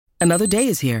Another day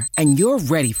is here, and you're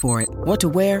ready for it. What to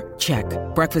wear? Check.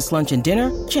 Breakfast, lunch, and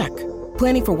dinner? Check.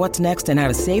 Planning for what's next and how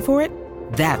to save for it?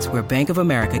 That's where Bank of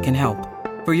America can help.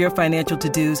 For your financial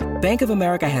to-dos, Bank of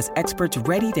America has experts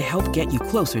ready to help get you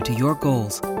closer to your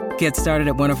goals. Get started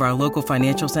at one of our local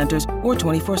financial centers or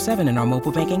 24/7 in our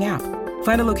mobile banking app.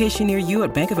 Find a location near you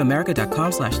at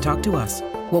bankofamerica.com/talktous.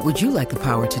 What would you like the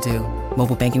power to do?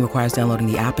 Mobile banking requires downloading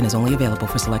the app and is only available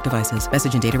for select devices.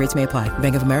 Message and data rates may apply.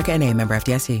 Bank of America N.A., member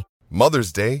FDIC.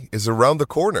 Mother's Day is around the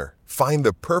corner. Find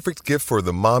the perfect gift for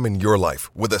the mom in your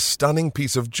life with a stunning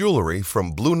piece of jewelry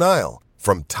from Blue Nile.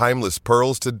 From timeless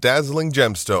pearls to dazzling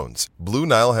gemstones, Blue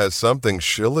Nile has something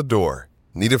she'll adore.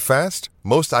 Need it fast?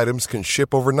 Most items can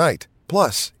ship overnight.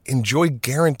 Plus, enjoy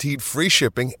guaranteed free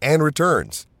shipping and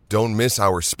returns. Don't miss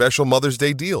our special Mother's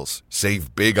Day deals.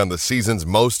 Save big on the season's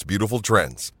most beautiful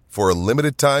trends. For a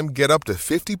limited time, get up to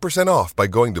 50% off by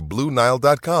going to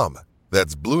BlueNile.com.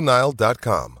 That's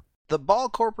BlueNile.com. The Ball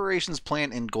Corporation's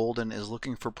plant in Golden is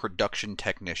looking for production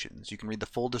technicians. You can read the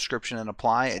full description and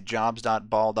apply at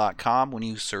jobs.ball.com when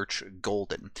you search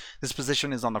Golden. This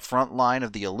position is on the front line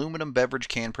of the aluminum beverage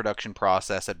can production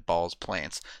process at Ball's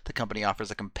plants. The company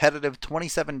offers a competitive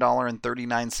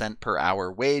 $27.39 per hour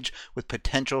wage with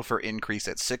potential for increase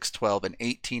at 6, 12, and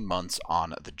 18 months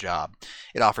on the job.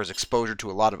 It offers exposure to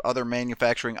a lot of other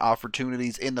manufacturing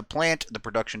opportunities in the plant. The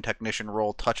production technician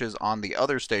role touches on the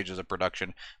other stages of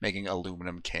production, making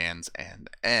aluminum cans and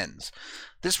ends.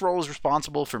 This role is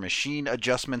responsible for machine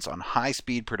adjustments on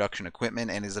high-speed production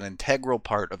equipment and is an integral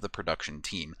part of the production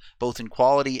team, both in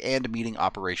quality and meeting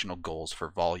operational goals for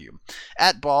volume.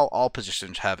 At Ball, all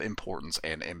positions have importance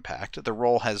and impact. The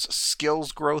role has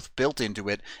skills growth built into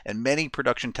it, and many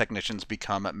production technicians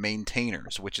become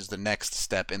maintainers, which is the next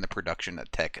step in the production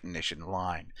technician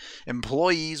line.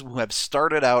 Employees who have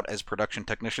started out as production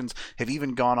technicians have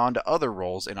even gone on to other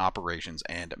roles in operations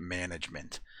and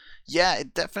management. Yeah,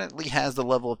 it definitely has the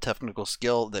level of technical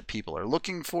skill that people are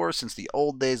looking for. Since the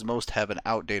old days, most have an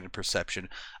outdated perception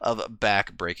of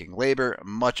back-breaking labor.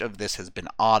 Much of this has been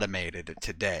automated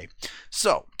today.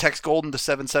 So, text Golden to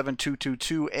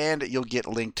 77222 and you'll get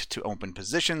linked to open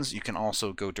positions. You can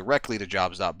also go directly to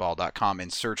jobs.ball.com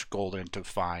and search Golden to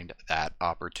find that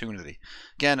opportunity.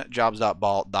 Again,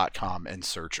 jobs.ball.com and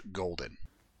search Golden.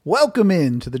 Welcome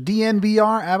in to the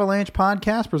DNVR Avalanche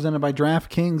podcast presented by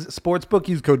DraftKings Sportsbook.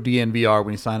 Use code DNVR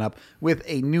when you sign up with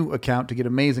a new account to get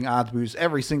amazing odds boosts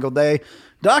every single day.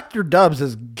 Dr. Dubs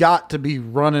has got to be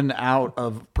running out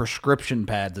of prescription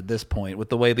pads at this point with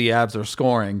the way the Avs are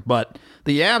scoring. But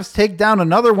the Avs take down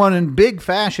another one in big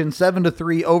fashion,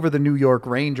 7-3 over the New York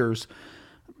Rangers.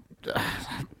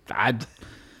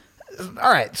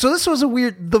 All right, so this was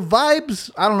the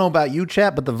vibes, I don't know about you,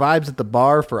 chat, but the vibes at the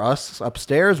bar for us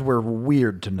upstairs were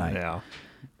weird tonight. Yeah.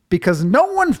 Because no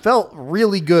one felt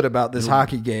really good about this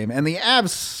hockey game, and the Avs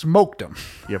smoked them.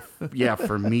 Yeah,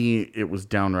 for me, it was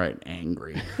downright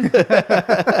angry.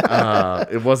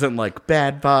 It wasn't like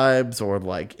bad vibes or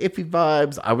like iffy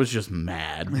vibes. I was just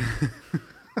mad.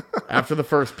 After the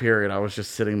first period, I was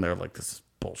just sitting there like, this is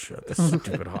bullshit. This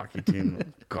stupid hockey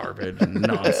team, garbage and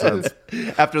nonsense.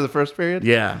 After the first period?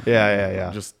 Yeah.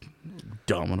 Just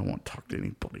dumb. I don't want to talk to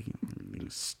anybody.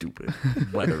 Everything's stupid.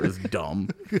 Weather is dumb.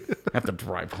 I have to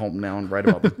drive home now and write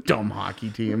about the dumb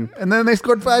hockey team. And then they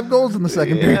scored 5 goals in the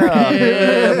second period.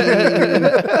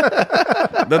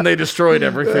 Then they destroyed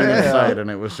everything in sight, and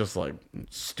it was just like,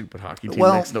 stupid hockey team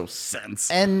makes no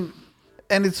sense. And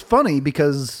it's funny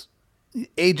because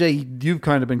AJ, you've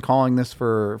kind of been calling this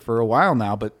for a while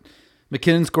now, but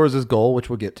McKinnon scores his goal, which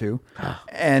we'll get to,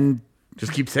 and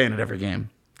just keep saying it every game.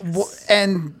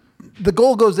 And the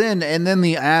goal goes in, and then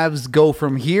the Avs go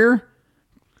from here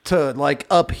to like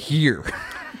up here.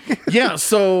 Yeah,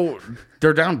 so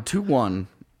they're down 2-1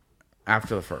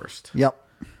 after the first. Yep.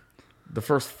 The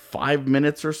first 5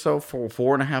 minutes or so,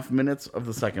 4.5 minutes of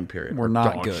the second period were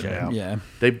not good. Yeah,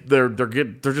 they're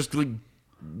just like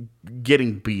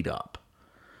getting beat up.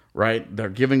 Right? They're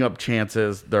giving up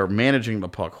chances. They're managing the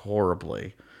puck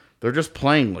horribly. They're just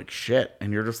playing like shit.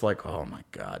 And you're just like, oh my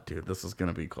God, dude, this is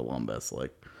going to be Columbus.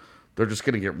 Like, they're just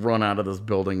going to get run out of this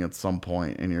building at some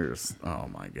point. And you're just, oh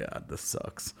my God, this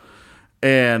sucks.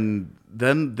 And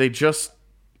then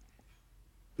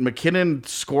McKinnon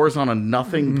scores on a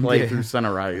nothing play through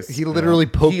center ice. He literally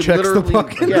poke checks the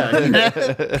puck.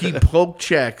 Yeah, he poke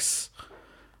checks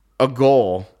a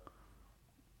goal.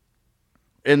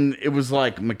 And it was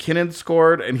like McKinnon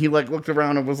scored, and he like looked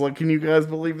around and was like, "Can you guys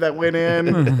believe that went in?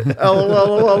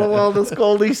 LOL, this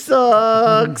goalie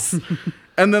sucks."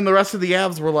 And then the rest of the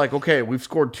Avs were like, "Okay, we've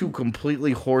scored 2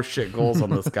 completely horseshit goals on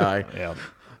this guy,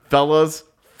 fellas.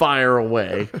 fire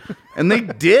away. And they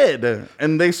did.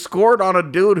 And they scored on a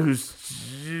dude who's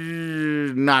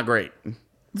not great.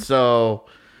 So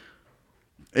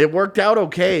it worked out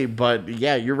okay. But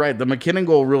yeah, you're right. The McKinnon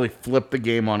goal really flipped the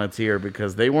game on its ear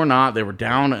because they were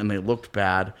down and they looked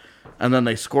bad. And then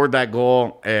they scored that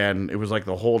goal, and it was like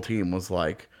the whole team was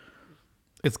like,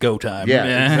 It's go time.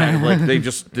 yeah. Exactly.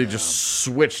 Like they just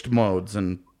switched modes,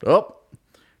 and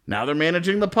now they're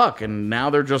managing the puck, and now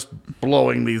they're just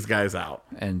blowing these guys out.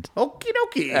 And Okie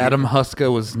dokie. Adam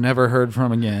Huska was never heard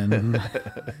from again.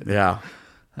 Yeah.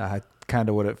 Kind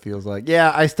of what it feels like.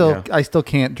 Yeah, I still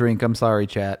can't drink. I'm sorry,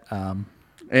 chat.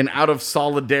 And out of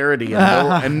solidarity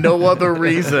and no other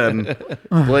reason,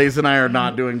 Blaze and I are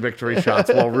not doing victory shots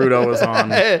while Rudo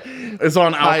is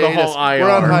on alcohol IR.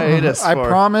 We're on hiatus. I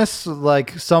promise,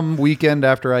 like some weekend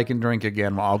after I can drink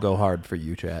again, I'll go hard for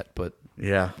you, chat. But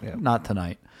Yeah. not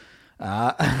tonight.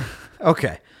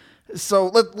 Okay, so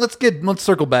let's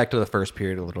circle back to the first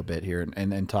period a little bit here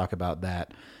and talk about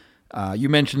that. You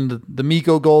mentioned the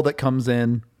Mikko goal that comes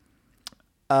in.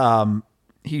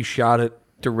 He shot it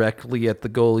directly at the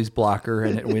goalie's blocker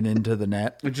and it went into the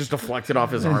net. It just deflected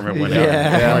off his arm and went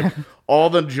Yeah. out. Like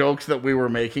all the jokes that we were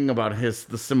making about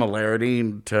the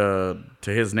similarity to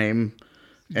his name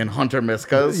and Hunter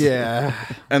Miska's. Yeah.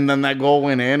 And then that goal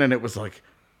went in and it was like,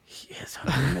 he is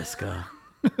Hunter Miska.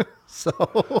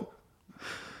 So,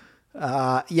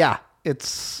 yeah,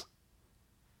 it's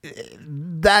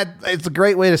a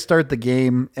great way to start the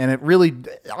game. And it really,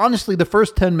 honestly, the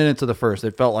first 10 minutes of the first,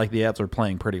 it felt like the Avs were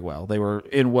playing pretty well. They were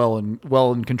well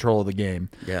in control of the game.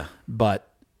 Yeah. But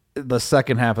the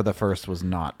second half of the first was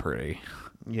not pretty.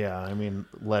 Yeah, I mean,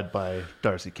 led by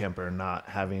Darcy Kemper not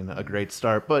having a great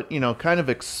start, but, kind of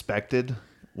expected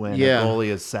when a goalie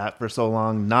is sat for so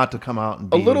long not to come out and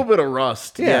be... A little bit of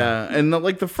rust. Yeah. And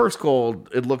the first goal,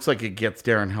 it looks like it gets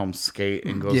Darren Helm's skate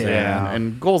and goes in.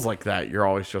 And goals like that, you're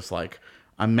always just like,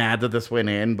 I'm mad that this went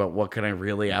in, but what can I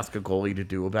really ask a goalie to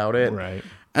do about it? Right.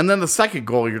 And then the second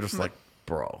goal, you're just like,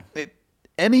 bro.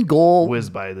 Any goal...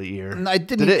 whizzed by the ear. I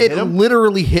didn't. Did it hit him?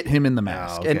 Literally hit him in the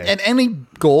mask. Oh, okay. And any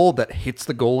goal that hits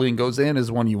the goalie and goes in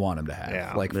is one you want him to have.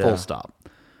 Yeah. Full stop.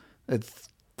 It's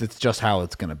just how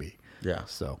it's going to be. Yeah.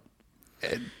 So...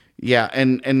 Yeah,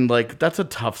 and like that's a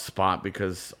tough spot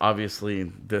because obviously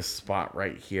this spot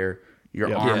right here,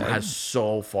 your arm has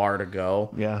so far to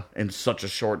go in such a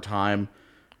short time.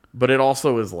 But it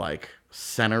also is like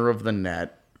center of the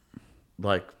net.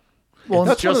 Like Well,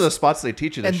 that's one of the spots they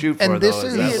teach you to shoot for, this though,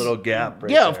 is that little gap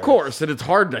right yeah, there. of course. And it's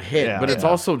hard to hit, but it's Yeah.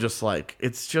 also just like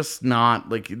it's just not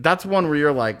like that's one where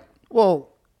you're like, Well,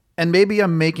 and maybe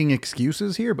I'm making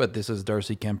excuses here, but this is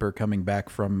Darcy Kemper coming back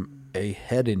from a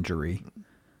head injury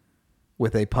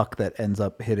with a puck that ends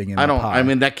up hitting him. I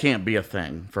mean, that can't be a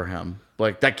thing for him.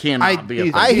 Like that cannot be a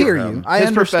thing. I hear for him. you. I His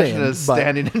understand. profession is but-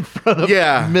 standing in front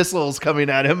of missiles coming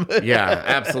at him. Yeah,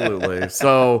 absolutely.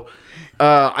 So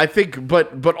I think,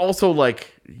 but also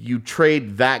like you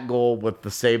trade that goal with the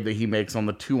save that he makes on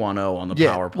the 2-on-0 on the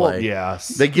power play. Well, yes.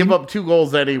 They give up 2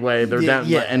 goals anyway. They're down,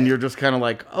 yeah. and you're just kind of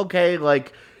like, okay,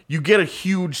 like you get a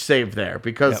huge save there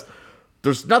because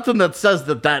there's nothing that says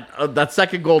that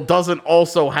second goal doesn't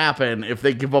also happen if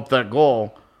they give up that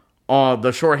goal.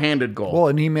 The shorthanded goal. Well,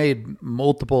 and he made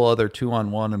multiple other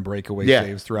 2-on-1 and breakaway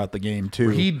saves throughout the game too.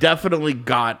 He definitely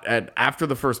got after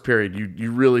the first period.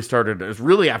 You really started. It was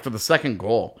really after the second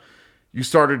goal. You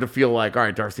started to feel like, all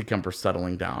right, Darcy Kemper's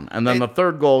settling down, and then the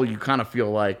third goal, you kind of feel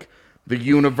like the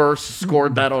universe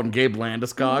scored that on Gabe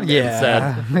Landeskog and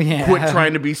said, "Quit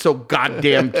trying to be so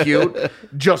goddamn cute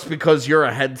just because you're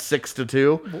ahead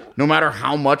 6-2. No matter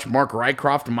how much Mark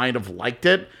Rycroft might have liked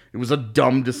it, it was a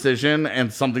dumb decision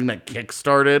and something that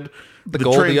kickstarted the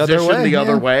goal the other transition way, the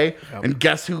other yeah. way. And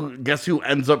guess who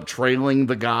ends up trailing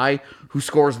the guy who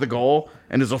scores the goal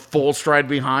and is a full stride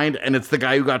behind, and it's the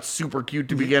guy who got super cute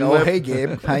to begin with. Hey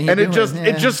Gabe, how you And doing?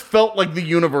 it just felt like the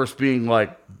universe being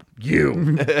like,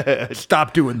 you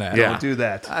stop doing that. Yeah. Don't do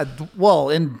that.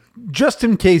 Well, and just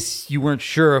in case you weren't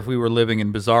sure if we were living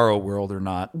in Bizarro world or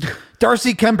not,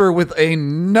 Darcy Kemper with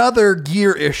another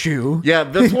gear issue. Yeah,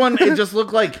 this one it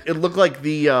looked like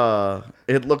the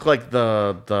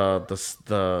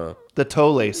The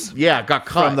toe lace it got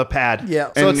cut from the pad. Yeah.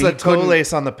 So And it's the he toe couldn't-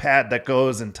 lace on the pad that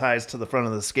goes and ties to the front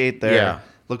of the skate there. Yeah.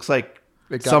 Looks like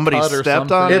It got somebody cut or stepped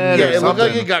something. on it. Yeah, or it looked like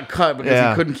something. it got cut because Yeah.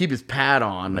 he couldn't keep his pad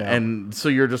on, and so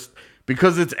you're just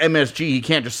because it's MSG, he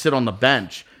can't just sit on the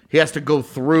bench. He has to go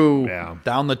through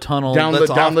Down the tunnel, down that's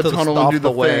the off tunnel and off do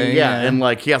the way, thing. Yeah, and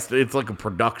like he has to. It's like a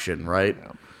production, right?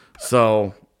 Yeah.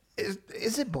 So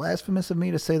is it blasphemous of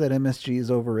me to say that MSG is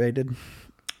overrated?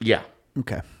 yeah,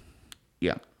 Okay.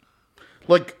 yeah.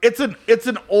 Like it's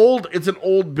an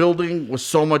old building with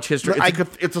so much history.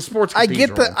 It's a sports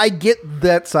cathedral. I get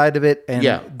that side of it, and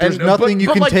there's nothing you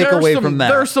can like, take away from that.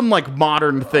 There are some like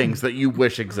modern things that you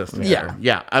wish existed.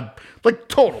 Yeah, like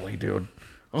totally, dude,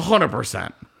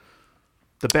 100%.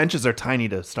 The benches are tiny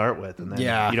to start with, and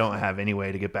then you don't have any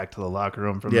way to get back to the locker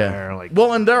room from there. Like,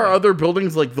 well, and there are other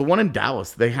buildings like the one in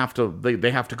Dallas. They have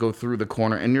to go through the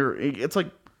corner, and it's like,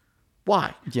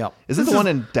 why? Yep. Is it the one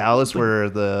in Dallas where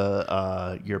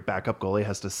the your backup goalie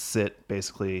has to sit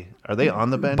basically? Are they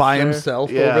on the bench by there?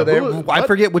 himself over there? I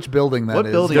forget which building that is.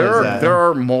 What building is that? There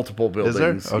are multiple buildings. Is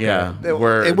there? Okay. Yeah,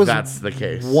 where it was that's the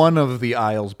case. One of the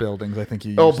Isles buildings, I think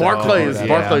you used. Barclays.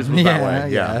 Barclays was that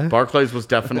way. Yeah. Barclays was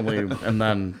definitely, and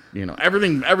then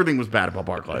everything was bad about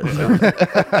Barclays.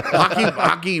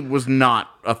 Hockey was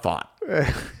not a thought.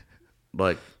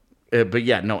 Like. But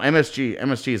yeah, no,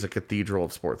 MSG is a cathedral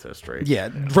of sports history. Yeah,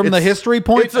 from the history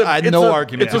point, I had no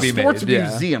argument to be made. It's a sports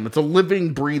museum. It's a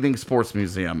living, breathing sports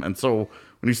museum. And so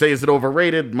when you say, is it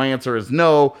overrated? My answer is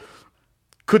no.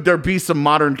 Could there be some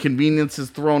modern conveniences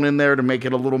thrown in there to make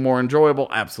it a little more enjoyable?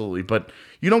 Absolutely. But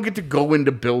you don't get to go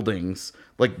into buildings.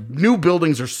 Like, new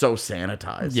buildings are so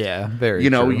sanitized. Yeah, very true.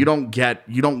 true. You don't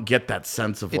get that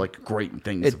sense of like great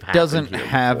things. It doesn't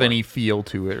have any feel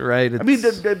to it, right? I mean,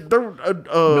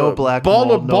 no black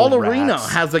Ball no Arena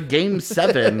rats. has a Game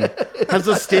 7, has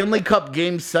a Stanley Cup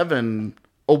Game 7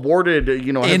 awarded, has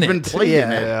been played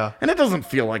in it. Yeah. And it doesn't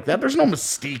feel like that. There's no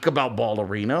mystique about Ball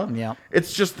Arena. Yeah.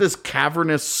 It's just this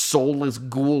cavernous, soulless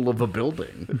ghoul of a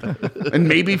building. And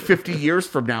maybe 50 years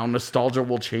from now, nostalgia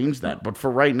will change that. But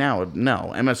for right now,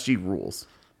 no. MSG rules.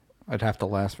 I'd have to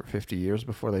last for 50 years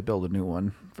before they build a new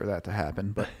one for that to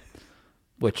happen. But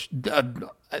which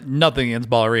nothing against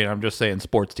Ball Arena. I'm just saying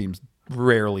sports teams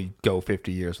rarely go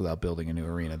 50 years without building a new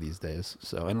arena these days.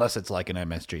 So unless it's like an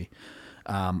MSG.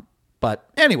 But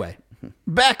anyway,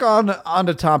 back on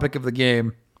the topic of the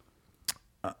game.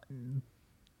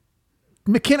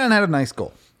 McKinnon had a nice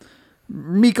goal.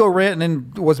 Mikko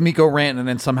Rantanen and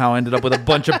then somehow ended up with a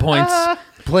bunch of points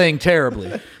playing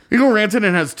terribly. Mikko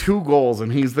Rantanen has 2 goals,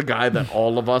 and he's the guy that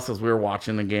all of us, as we were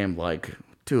watching the game, like,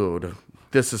 dude,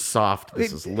 this is soft,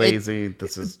 this is lazy,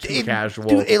 this is too casual.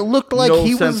 Dude, it looked like no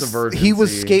he sense of urgency. he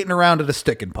was skating around at a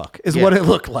stick and puck, is what it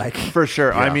looked like. For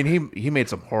sure. Yeah. I mean, he made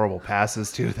some horrible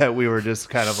passes, too, that we were just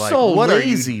kind of like, so what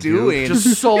lazy, are you doing? Dude.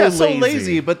 Just so lazy. So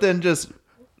lazy, but then just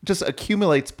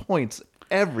accumulates points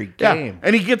every game. Yeah.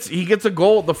 And he gets a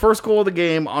goal, the first goal of the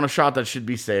game on a shot that should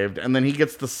be saved, and then he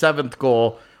gets the 7th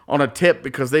goal on a tip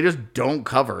because they just don't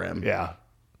cover him. Yeah.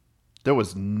 There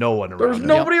was no one around There's him.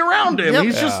 nobody around him.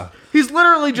 Yep. He's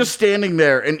literally just standing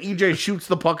there, and EJ shoots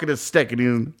the puck at his stick, and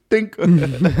he's think, and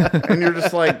you're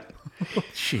just like,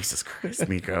 Jesus Christ,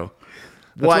 Mikko.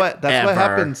 That's what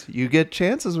happens. You get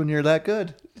chances when you're that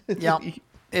good. Yeah,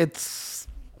 I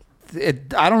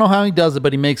don't know how he does it,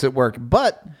 but he makes it work.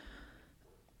 But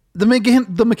the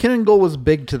McKinnon goal was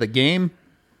big to the game.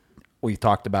 We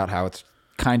talked about how it's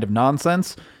kind of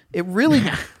nonsense. It really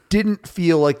didn't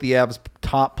feel like the Avs'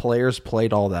 top players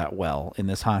played all that well in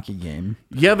this hockey game.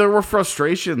 Yeah, there were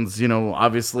frustrations.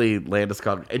 Obviously,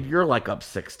 Landeskog, and you're like up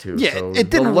 6-2. Yeah, so it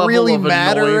didn't really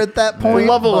matter at that point.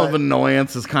 The level of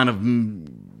annoyance is kind of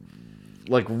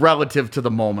like relative to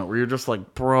the moment where you're just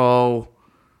like, bro,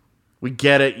 we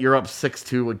get it. You're up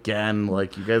 6-2 again.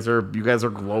 Like you guys are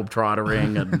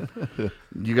globetrottering, and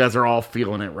you guys are all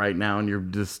feeling it right now, and you're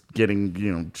just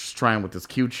getting, just trying with this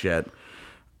cute shit.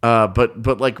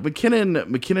 But like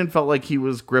McKinnon felt like he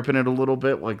was gripping it a little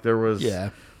bit. Like there was,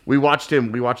 we watched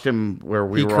him where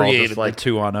we were all just like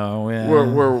 2-on-0. Yeah.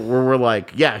 Where we're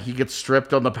like, he gets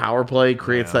stripped on the power play,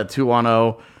 creates that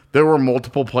 2-on-0. There were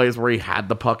multiple plays where he had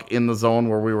the puck in the zone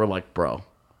where we were like, bro,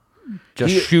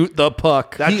 just shoot the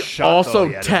puck. He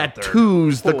also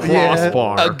tattoos the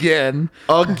crossbar again.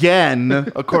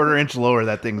 A quarter-inch lower,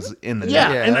 that thing's in the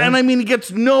net. And I mean, he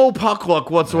gets no puck luck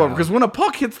whatsoever because when a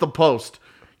puck hits the post,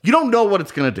 you don't know what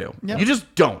it's going to do. Yep. You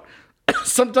just don't.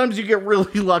 Sometimes you get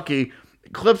really lucky.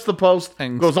 It clips the post,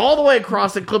 goes all the way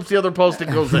across, it clips the other post,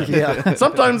 and goes in.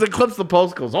 Sometimes it clips the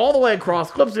post, goes all the way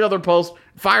across, clips the other post,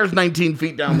 fires 19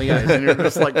 feet down the ice. And you're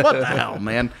just like, what the hell,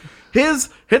 man? His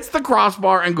hits the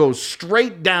crossbar and goes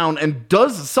straight down and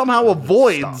somehow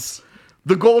avoids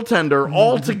the goaltender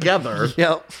altogether.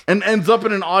 And ends up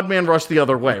in an odd man rush the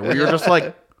other way, where you're just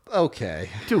like,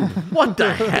 okay, dude, what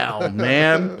the hell,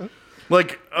 man?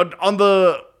 Like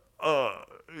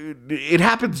it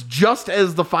happens just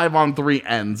as the 5-on-3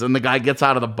 ends and the guy gets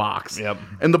out of the box. Yep.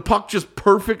 And the puck just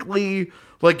perfectly,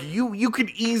 like you could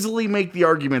easily make the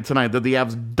argument tonight that the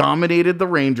Avs dominated the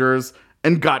Rangers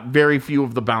and got very few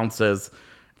of the bounces.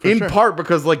 In part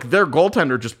because like their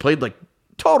goaltender just played like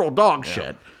total dog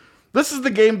shit. This is the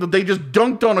game that they just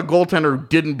dunked on a goaltender who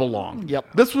didn't belong.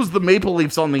 Yep. This was the Maple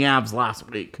Leafs on the Avs last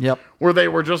week. Yep. Where they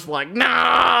were just like, no,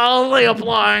 layup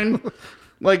line.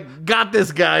 Like, got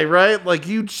this guy, right? Like,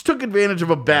 you just took advantage of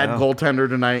a bad goaltender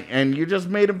tonight, and you just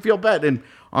made him feel bad. And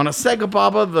on a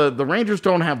Segapapa, the Rangers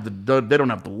don't have they don't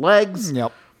have the legs.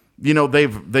 Yep. You know,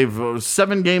 they've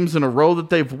 7 games in a row that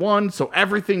they've won, so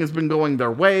everything has been going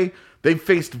their way. They've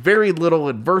faced very little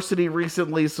adversity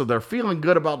recently, so they're feeling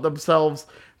good about themselves.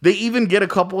 They even get a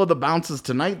couple of the bounces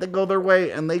tonight that go their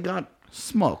way, and they got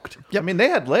smoked. I mean, they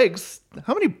had legs.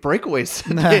 How many breakaways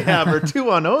did they have, or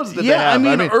 2-on-0s did they have? I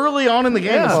mean, early on in the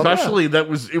game, especially,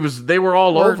 they were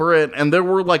all over it, and there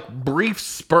were like brief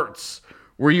spurts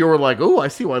where you were like, "Oh, I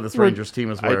see why this Rangers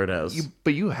team is where it is."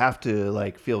 But you have to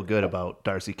like feel good about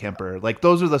Darcy Kemper. Like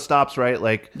those are the stops, right?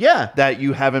 Like that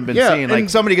you haven't been seeing. Like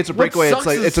somebody gets a breakaway, it's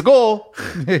like it's a goal.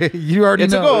 You already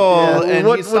it's know. a goal, and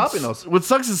What- he's stopping those. What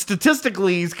sucks is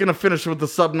statistically he's going to finish with the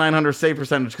sub 900 save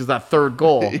percentage because that third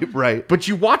goal. Right. But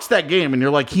you watch that game and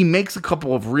you're like, he makes a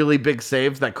couple of really big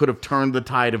saves that could have turned the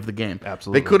tide of the game.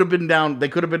 Absolutely. They could have been down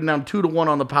 2-1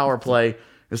 on the power play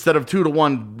instead of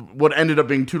 2-1, what ended up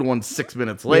being 2-1 6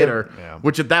 minutes later,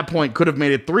 which at that point could have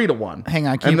made it 3-1. Hang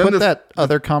on, can you put that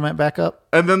other comment back up?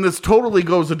 And then this totally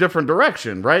goes a different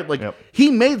direction, right? Like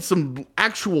he made some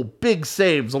actual big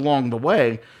saves along the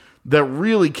way that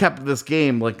really kept this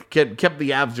game, like kept the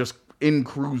Avs just in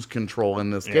cruise control in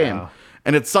this game.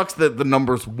 And it sucks that the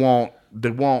numbers won't.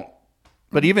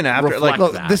 But even after, reflect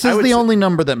like, that. This is the only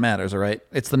number that matters, all right?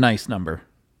 It's the nice number.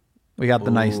 We got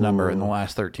the nice number in the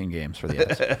last 13 games for the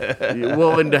Avs.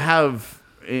 Well, and to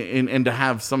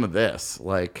have some of this,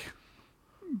 like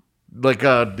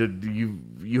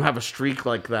you have a streak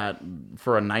like that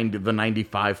for the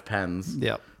 95 Pens.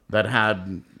 Yep. That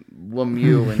had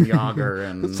Lemieux and Yager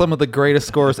and Some of the greatest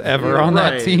scores ever on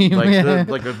that team.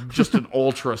 Like just an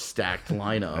ultra stacked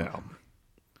lineup.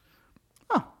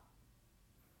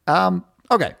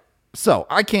 Okay. So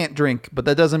I can't drink, but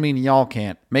that doesn't mean y'all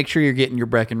can't. Make sure you're getting your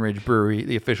Breckenridge Brewery,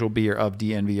 the official beer of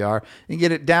DNVR, and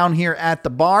get it down here at the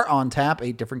bar on tap,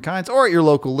 8 different kinds, or at your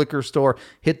local liquor store.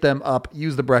 Hit them up.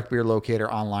 Use the Breck Beer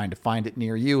Locator online to find it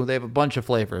near you. They have a bunch of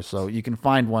flavors, so you can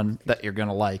find one that you're going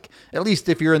to like. At least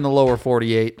if you're in the lower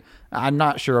 48. I'm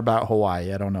not sure about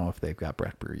Hawaii. I don't know if they've got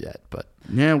Breck Beer yet, but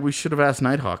Yeah, we should have asked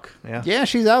Nighthawk. yeah,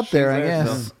 she's out there, I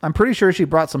guess. So. I'm pretty sure she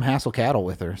brought some Hassel cattle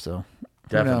with her, so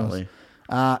who knows? Definitely.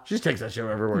 She just takes that show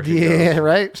everywhere she Yeah, goes.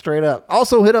 right? Straight up.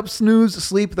 Also, hit up Snooze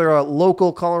Sleep. They're a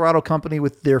local Colorado company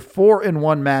with their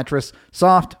 4-in-1 mattress.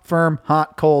 Soft, firm,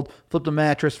 hot, cold. Flip the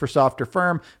mattress for soft or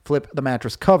firm. Flip the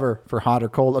mattress cover for hot or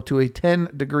cold, up to a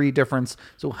 10-degree difference.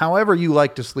 So however you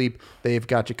like to sleep, they've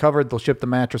got you covered. They'll ship the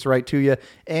mattress right to you.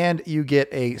 And you get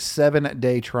a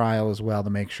 7-day trial as well to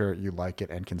make sure you like it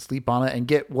and can sleep on it and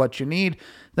get what you need.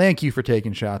 Thank you for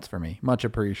taking shots for me. Much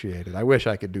appreciated. I wish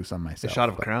I could do some myself. a shot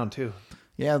of Crown, too.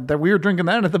 Yeah, we were drinking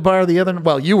that at the bar the other.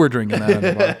 Well, you were drinking that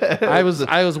at the bar.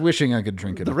 I was wishing I could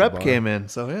drink it. The at rep the bar. came in,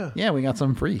 so yeah. Yeah, we got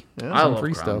some free. Yeah. I Some love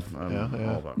free Crown. stuff. All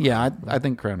about Yeah, I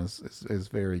think Crown is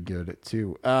very good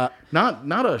too.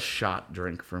 Not a shot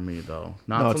drink for me though.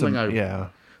 Not No, it's something yeah.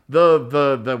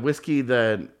 The whiskey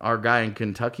that our guy in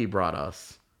Kentucky brought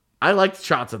us. I liked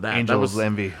shots of that. Angel's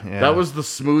Envy. Yeah. That was the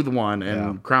smooth one, and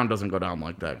Yeah. Crown doesn't go down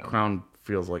like that. Crown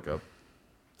feels like a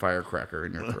firecracker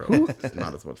in your throat. It's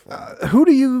not as much fun. Who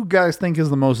do you guys think is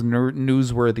the most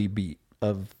newsworthy beat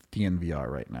of DNVR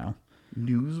right now?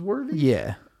 Newsworthy?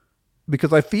 Yeah,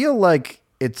 because I feel like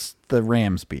it's the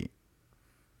Rams beat.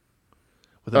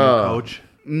 With a new coach.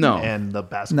 no. And the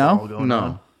basketball going No.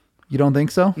 on. You don't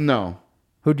think so? No.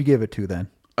 Who'd you give it to then?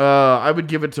 I would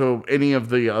give it to any of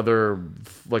the other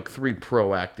like 3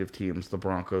 proactive teams: the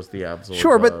Broncos, the Avs, or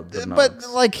Sure, the but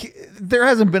Nuggets. like there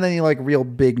hasn't been any like real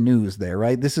big news there,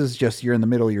 right? This is just you're in the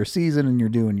middle of your season and you're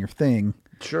doing your thing.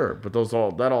 Sure, but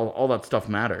all that stuff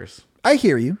matters. I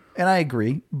hear you and I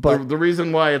agree, but The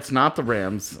reason why it's not the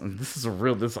Rams, and this is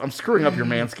I'm screwing up your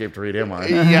Manscaped read, am I?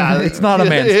 Yeah. it's not a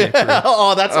Manscaped. read.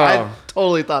 Oh, I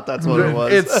totally thought that's what it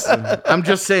was. I'm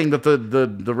just saying that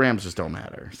the Rams just don't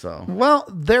matter. So Well,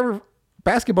 their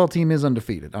basketball team is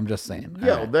undefeated. I'm just saying.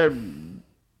 yeah, All right.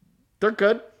 they're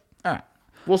good. All right.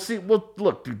 We'll see. Well,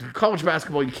 look, dude, college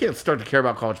basketball. You can't start to care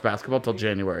about college basketball till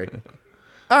January.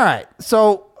 All right.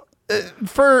 So,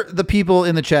 for the people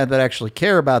in the chat that actually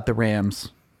care about the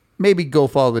Rams, maybe go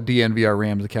follow the DNVR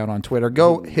Rams account on Twitter.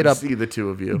 Go hit up See the two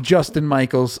of you. Justin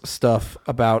Michaels' stuff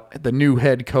about the new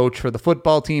head coach for the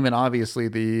football team and obviously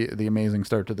the amazing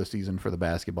start to the season for the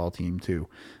basketball team too.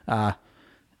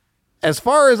 As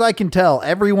far as I can tell,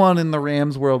 everyone in the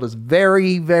Rams world is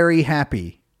very, very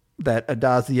happy that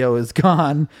Adazio is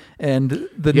gone and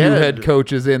the new head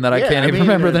coach is in that I can't even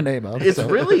remember the name of. It's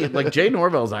really like Jay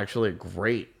Norvell is actually a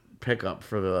great pickup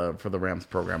for the Rams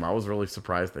program. I was really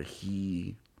surprised that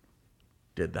he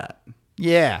did that.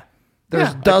 Yeah.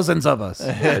 There's dozens of us.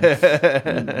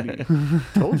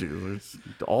 Told you,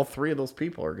 all three of those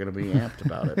people are going to be amped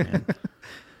about it, man.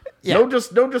 Yeah.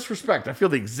 No disrespect. I feel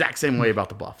the exact same way about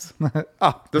the Buffs.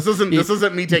 This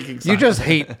isn't me taking sides. You just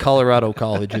hate Colorado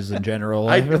colleges in general.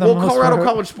 Colorado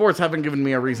college sports haven't given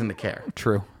me a reason to care.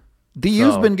 True.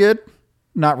 DU's been good.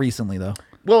 Not recently, though.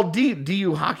 Well,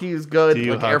 DU hockey is good.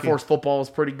 DU Air hockey. Force football is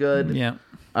pretty good. Yeah.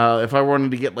 If I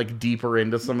wanted to get like deeper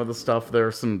into some of the stuff, there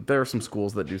are some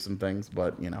schools that do some things,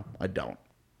 but I don't.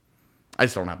 I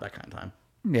just don't have that kind of time.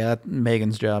 Yeah,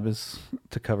 Megan's job is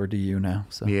to cover DU now.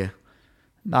 So Yeah.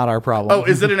 not our problem. Oh,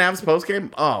 is it an Avs post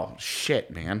game? Oh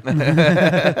shit, man!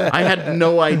 I had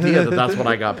no idea that's what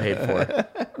I got paid for.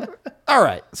 All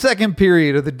right. Second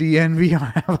period of the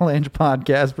DNVR Avalanche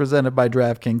podcast presented by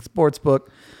DraftKings Sportsbook.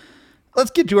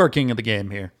 Let's get to our king of the game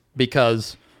here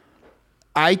because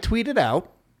I tweeted out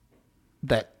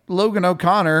that Logan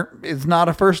O'Connor is not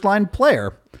a first-line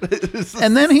player.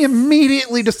 And then he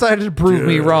immediately decided to prove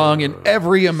me wrong in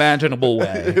every imaginable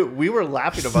way. We were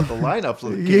laughing about the lineups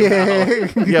when it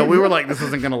came out. Yeah, we were like, this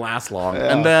isn't going to last long.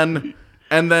 Yeah.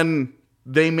 And then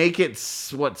they make it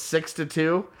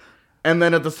 6-2. And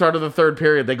then at the start of the third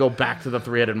period, they go back to the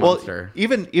three-headed monster.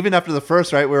 Even after the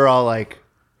first, right, we were all like,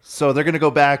 so they're going to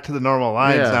go back to the normal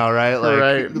lines now, right?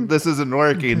 Like, this isn't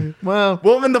working. Well,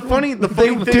 and the funny They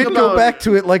thing did about, go back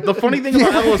to it like the funny thing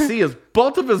about LOC is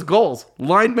both of his goals,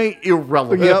 line mate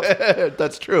irrelevant. Yep.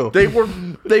 that's true. They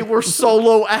were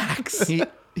solo acts.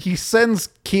 He sends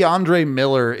Keandre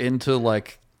Miller into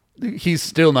like he's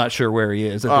still not sure where he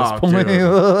is at this point.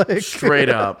 Dude. Like, Straight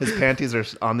up. His panties are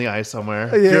on the ice somewhere.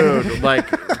 Dude, like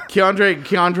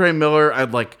Keandre Miller,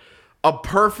 I'd like a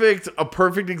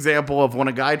perfect example of when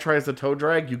a guy tries to toe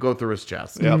drag, you go through his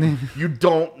chest. Yep. You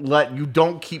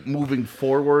don't keep moving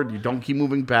forward, you don't keep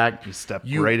moving back. You step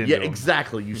right into him.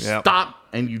 Exactly. You stop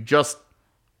and you just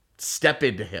step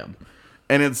into him.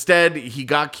 And instead, he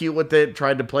got cute with it,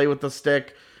 tried to play with the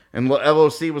stick, and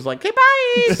LOC was like, "Hey,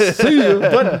 bye, see you."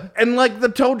 And like the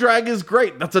toe drag is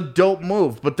great. That's a dope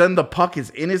move. But then the puck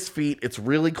is in his feet. It's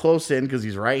really close in because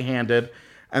he's right-handed.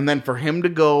 And then for him to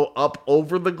go up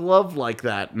over the glove like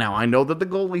that. Now, I know that the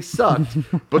goalie sucked,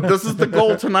 but this is the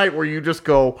goal tonight where you just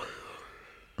go,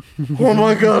 oh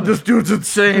my God, this dude's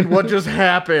insane. What just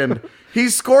happened? He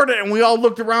scored it, and we all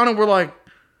looked around and we're like,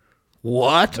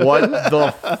 what was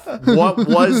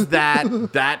that?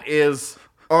 That is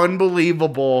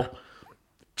unbelievable.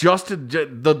 Just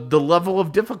the level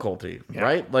of difficulty,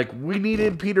 right? Like, we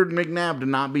needed Peter McNabb to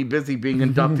not be busy being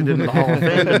inducted into the Hall of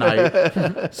Fame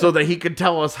tonight so that he could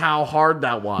tell us how hard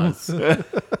that was.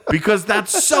 Because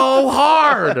that's so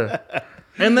hard.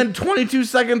 And then 22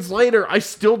 seconds later, I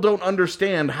still don't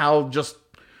understand how just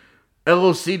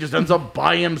LOC just ends up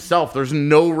by himself. There's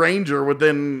no Ranger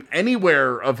within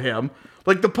anywhere of him.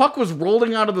 Like, the puck was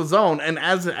rolling out of the zone, and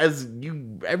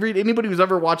anybody who's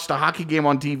ever watched a hockey game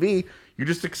on TV, you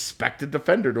just expect a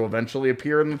defender to eventually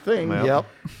appear in the thing. Yep.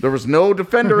 There was no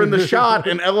defender in the shot,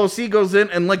 and LOC goes in,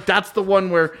 and like that's the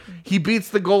one where he beats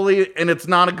the goalie, and it's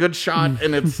not a good shot,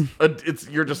 and it's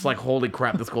you're just like, holy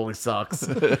crap, this goalie sucks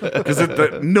because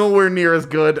it's nowhere near as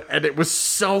good, and it was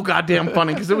so goddamn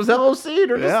funny because it was LOC.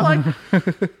 They're just like,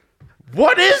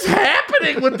 what is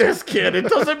happening with this kid? It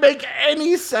doesn't make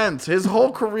any sense. His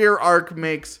whole career arc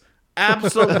makes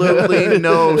absolutely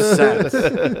no sense.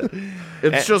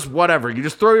 It's just whatever. You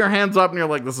just throw your hands up and you're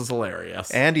like, this is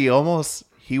hilarious. And he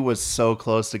was so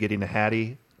close to getting a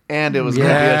Hattie, and it was going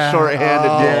to be a short-handed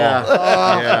goal.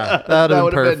 that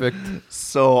would have been perfect.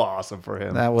 So awesome for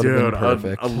him. That would have been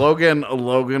perfect. A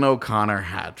Logan O'Connor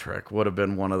hat trick would have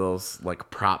been one of those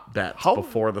like prop bets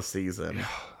before the season.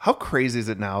 How crazy is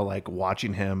it now, like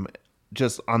watching him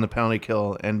just on the penalty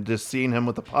kill and just seeing him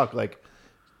with the puck, like,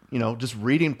 just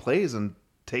reading plays and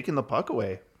taking the puck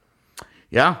away.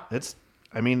 Yeah.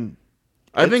 I think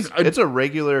it's a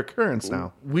regular occurrence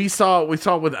now. We saw with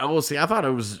LOC. I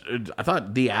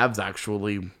thought the Avs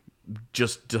actually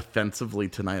just defensively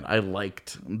tonight. I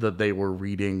liked that they were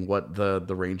reading what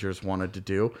the Rangers wanted to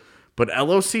do, but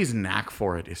LOC's knack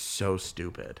for it is so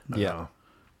stupid. Yeah.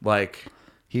 Like,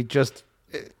 he just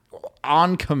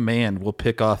on command will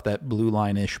pick off that blue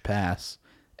line-ish pass,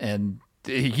 and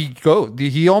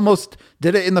he almost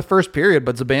did it in the first period,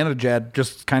 but Zibanejad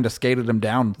just kind of skated him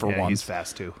down for once. He's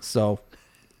fast too. So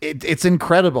it's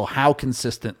incredible how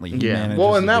consistently he manages.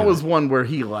 Well, and that was one where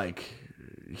he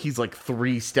he's like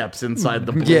 3 steps inside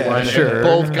the blue Yeah, line. sure. And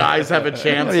both guys have a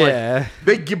chance. Yeah.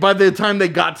 By the time they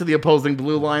got to the opposing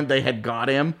blue line, they had got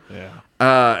him. Yeah.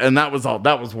 And that was all.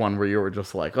 That was one where you were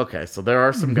just like, okay, so there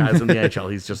are some guys in the AHL.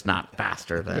 He's just not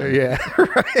faster than. Yeah,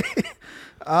 right.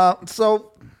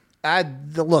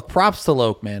 Look, props to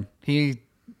Loke, man.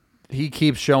 He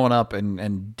keeps showing up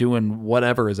and doing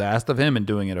whatever is asked of him and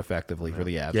doing it effectively for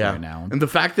the Avs Yeah. right now. And the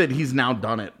fact that he's now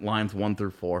done it lines 1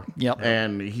 through 4. Yep.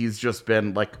 And he's just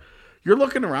been like, you're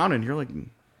looking around and you're like,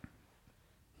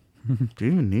 do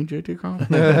you even need JT Compher?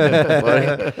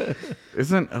 Like,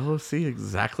 isn't LOC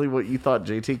exactly what you thought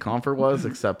JT Compher was,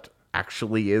 except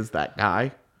actually is that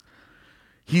guy?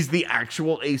 He's the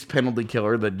actual ace penalty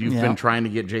killer that you've been trying to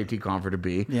get JT Compher to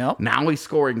be. Yep. Now he's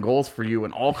scoring goals for you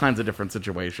in all kinds of different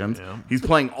situations. He's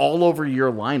playing all over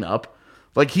your lineup.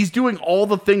 Like, he's doing all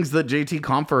the things that JT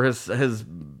Compher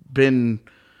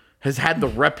has had the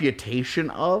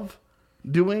reputation of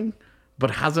doing,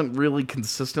 but hasn't really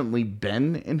consistently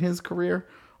been in his career.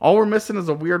 All we're missing is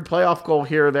a weird playoff goal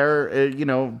here or there,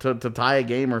 to tie a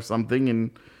game or something,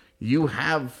 and you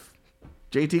have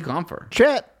JT Compher.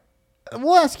 Chet,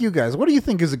 we'll ask you guys, what do you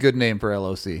think is a good name for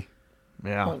LOC?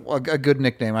 Yeah. A good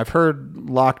nickname. I've heard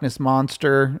Loch Ness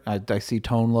Monster. I see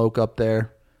Tone Loke up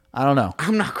there. I don't know.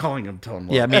 I'm not calling him Tone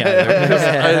Loke. Yeah, me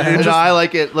either. No, I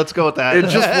like it. Let's go with that.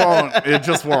 It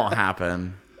just won't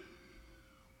happen.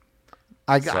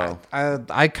 I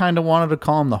kind of wanted to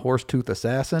call him the Horsetooth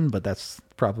Assassin, but that's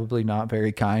probably not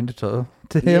very kind to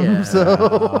him. Yeah.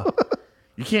 So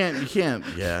You can't.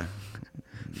 Yeah,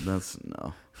 that's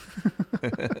no.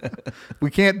 we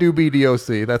can't do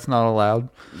BDOC. That's not allowed.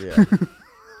 Yeah.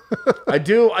 I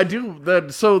do.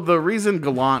 So the reason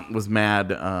Gallant was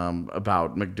mad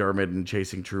about McDermott and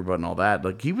chasing Trouba and all that,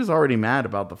 like, he was already mad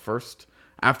about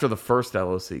after the first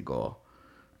LOC goal.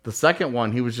 The second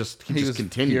one, he just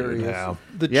continued. furious. Yeah.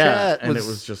 The Yeah, chat and was, it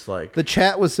was just like the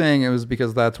chat was saying it was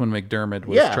because that's when McDermott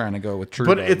was trying to go with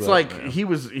Trudeau. But it's like he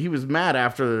was mad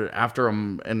after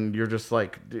him, and you're just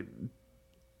like,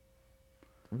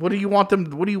 what do you want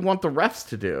them? What do you want the refs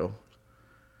to do?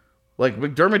 Like,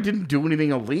 McDermott didn't do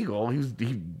anything illegal.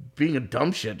 He being a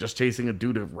dumb shit, just chasing a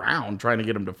dude around, trying to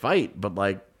get him to fight. But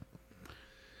like,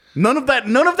 none of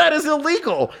that is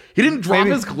illegal. He didn't drop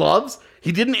his gloves.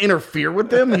 He didn't interfere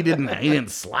with him. He didn't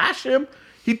slash him.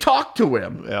 He talked to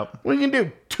him. Yep. What are you gonna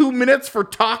do? 2 minutes for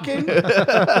talking?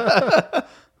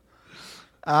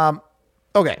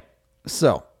 okay.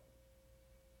 So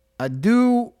I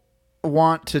do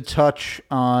want to touch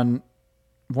on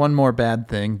one more bad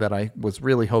thing that I was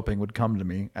really hoping would come to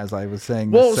me as I was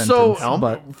saying this sentence. For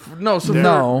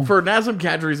Nazem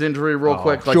Kadri's injury, real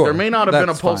quick, like, sure. there may not have been a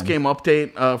That's fine. post-game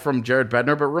update from Jared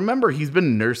Bednar, but remember, he's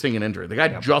been nursing an injury. The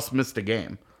guy just missed a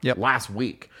game last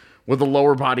week with a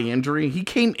lower body injury. He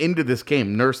came into this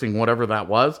game nursing whatever that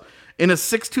was. In a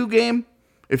 6-2 game,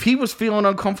 if he was feeling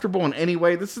uncomfortable in any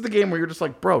way, this is the game where you're just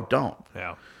like, bro, don't.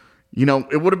 Yeah. You know,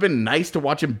 it would have been nice to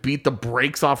watch him beat the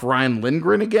brakes off Ryan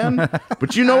Lindgren again.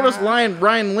 But you notice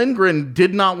Ryan Lindgren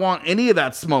did not want any of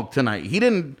that smoke tonight. He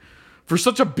didn't, for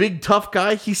such a big, tough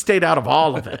guy, he stayed out of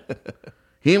all of it.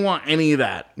 He didn't want any of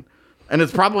that. And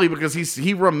it's probably because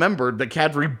he remembered that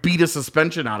Kadri beat a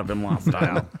suspension out of him last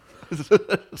time.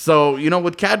 So, you know,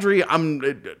 with Kadri,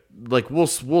 I'm like, we'll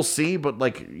see. But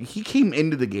like, he came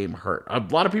into the game hurt. A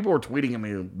lot of people were tweeting at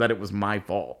me that it was my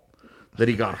fault that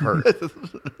he got hurt.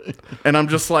 And I'm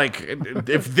just like,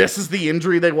 if this is the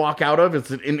injury they walk out of,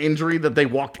 it's an injury that they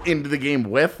walked into the game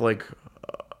with, like,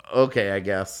 okay, I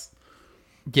guess.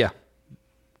 Yeah.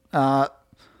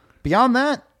 Beyond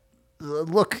that,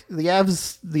 look, the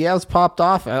Avs popped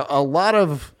off a lot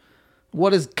of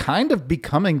what is kind of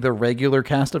becoming the regular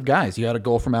cast of guys. You had a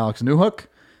goal from Alex Newhook.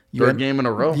 Third game in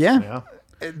a row. Yeah.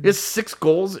 He has 6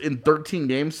 goals in 13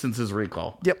 games since his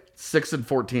recall. Yep. 6 and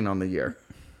 14 on the year.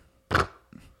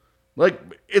 Like,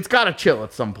 it's got to chill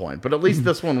at some point, but at least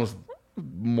this one was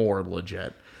more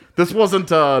legit. This wasn't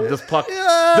this puck.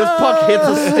 This puck hits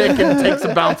a stick and takes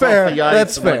a bounce off the ice.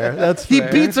 That's fair. That's fair.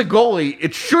 He beats a goalie.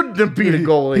 It shouldn't have beat a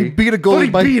goalie. He beat a goalie but he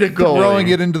by beat a goalie. throwing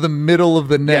it into the middle of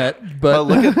the net. But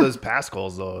look at those past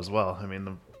goals, though, as well. I mean,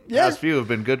 the past few have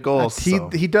been good goals.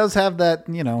 He does have that,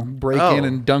 break in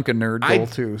and dunk a nerd goal,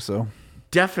 too. So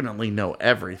definitely know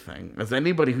everything. As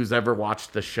anybody who's ever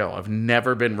watched the show, I've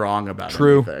never been wrong about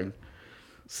anything.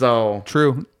 So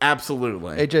true.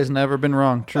 Absolutely. AJ's never been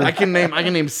wrong. True. I can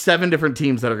name 7 different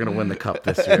teams that are going to win the cup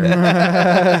this year.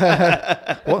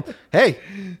 Well, hey,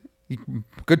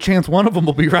 good chance one of them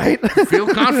will be right. Feel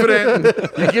confident.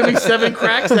 You give me 7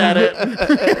 cracks at it.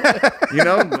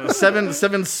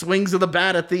 7 swings of the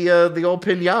bat at the old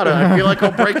pinata. I feel like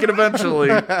I'll break it eventually.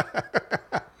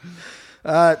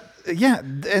 Yeah,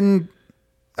 and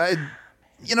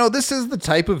this is the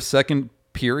type of second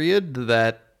period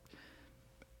that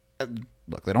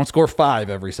look, they don't score 5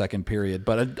 every second period,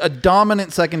 but a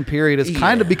dominant second period has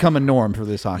kind of become a norm for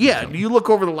this hockey team. You look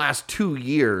over the last 2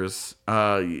 years.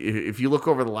 If you look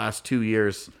over the last 2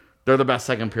 years, they're the best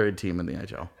second period team in the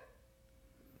NHL.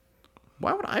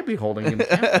 Why would I be holding him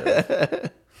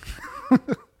captive?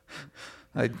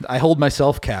 I hold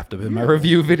myself captive in my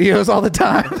review videos all the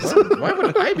time. Why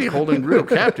would I be holding Rudo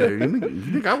captive? You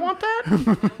think I want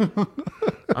that?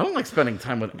 I don't like spending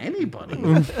time with anybody.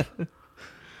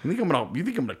 You think I'm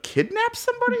gonna kidnap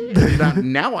somebody?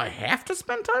 Now I have to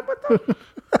spend time with them?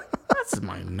 That's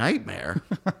my nightmare.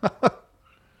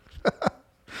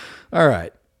 All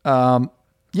right.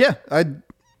 Yeah,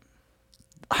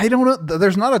 I don't know.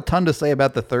 There's not a ton to say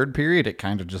about the third period. It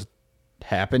kind of just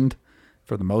happened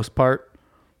for the most part.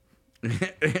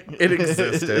 It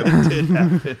existed. It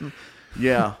happened.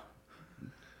 Yeah.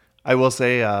 I will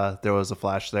say there was a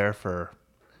flash there for,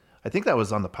 I think that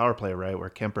was on the power play, right, where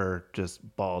Kemper just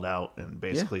balled out and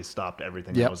basically stopped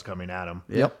everything that was coming at him.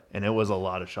 Yep. And it was a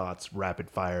lot of shots, rapid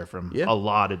fire from a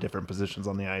lot of different positions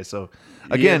on the ice. So,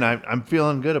 again, I'm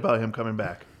feeling good about him coming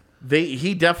back.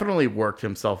 He definitely worked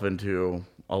himself into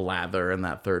a lather in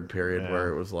that third period where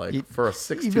it was like, for a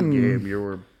 6-2 game, you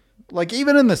were... Like,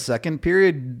 even in the second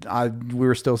period, we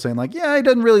were still saying, like, yeah, he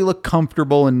doesn't really look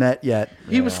comfortable in net yet.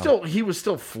 He was still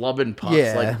flubbing pucks.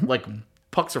 Yeah. Like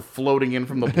pucks are floating in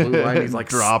from the blue line. He's like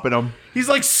dropping them. He's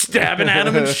like stabbing at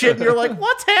him and shit, and you're like,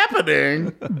 what's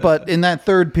happening? But in that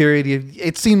third period,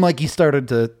 it seemed like he started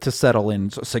to settle in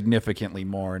significantly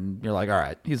more, and you're like, all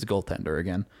right, he's a goaltender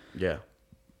again. Yeah.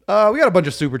 We got a bunch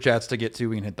of super chats to get to.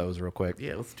 We can hit those real quick.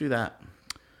 Yeah, let's do that.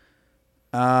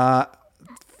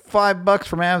 $5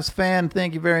 from Avs fan.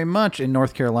 Thank you very much. In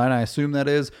North Carolina, I assume that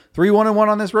is 3-1-1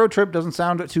 on this road trip. Doesn't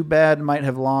sound too bad. Might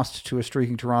have lost to a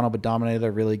streaking Toronto, but dominated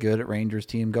a really good at Rangers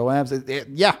team. Go Avs.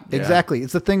 Yeah, exactly.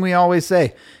 It's the thing we always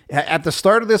say. At the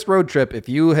start of this road trip, if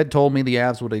you had told me the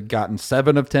Avs would have gotten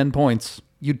 7 of 10 points,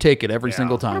 you'd take it every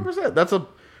single time. 100%.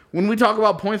 When we talk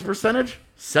about points percentage,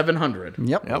 700.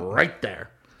 Yep. Right there.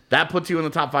 That puts you in the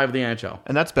top 5 of the NHL.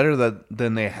 And that's better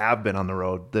than they have been on the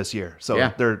road this year. So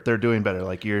they're doing better.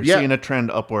 Like, you're seeing a trend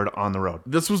upward on the road.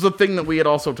 This was the thing that we had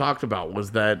also talked about,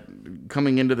 was that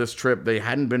coming into this trip, they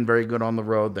hadn't been very good on the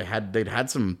road. They'd had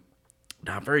some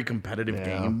not very competitive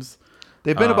games.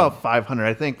 They've been about 500,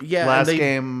 I think. Last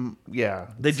game,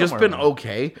 They've just been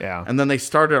okay. Yeah. And then they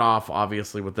started off,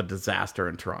 obviously, with the disaster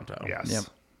in Toronto. Yes. Yep.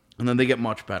 And then they get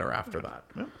much better after that.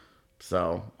 Yep.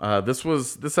 So this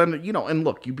ended, and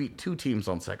look, you beat 2 teams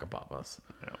on Sekapapas.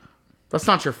 Yeah. That's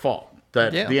not your fault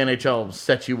that the NHL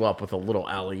set you up with a little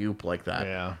alley-oop like that.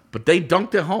 Yeah. But they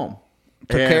dunked it home.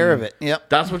 Took care of it.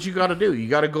 Yep. That's what you got to do. You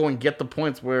got to go and get the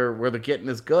points where the getting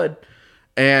is good.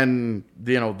 And,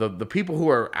 the people who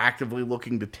are actively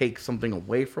looking to take something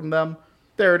away from them,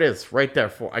 there it is, right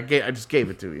there. I just gave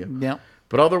it to you. Yep.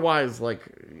 But otherwise,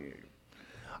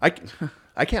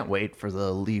 I can't wait for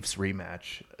the Leafs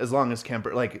rematch. As long as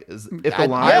Kemper, if the I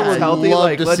line would is healthy,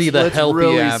 love to see the let's healthy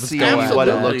really Avs see go at what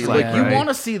it. it looks like. You right? want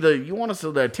to see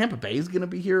the Tampa Bay is going to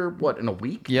be here in a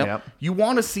week. Yep. You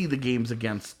want to see the games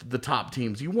against the top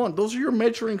teams. Those are your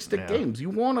measuring stick games. You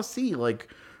want to see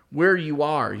where you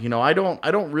are. I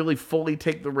don't really fully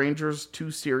take the Rangers too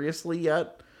seriously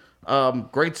yet.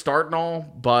 Great start and all,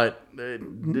 but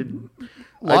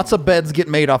lots of beds get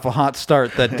made off a hot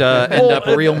start that end up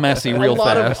real messy real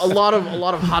fast. A lot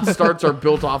of hot starts are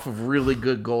built off of really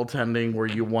good goaltending, where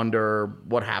you wonder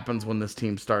what happens when this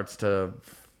team starts to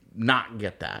not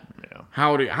get that. Yeah.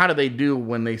 How do they do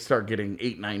when they start getting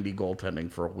 .890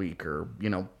 goaltending for a week or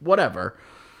whatever.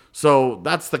 So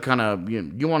that's the kind of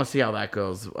you want to see how that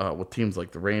goes with teams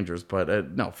like the Rangers.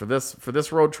 But no, for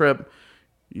this road trip,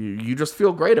 you just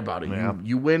feel great about it. Yeah.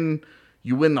 You win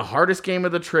the hardest game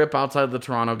of the trip outside of the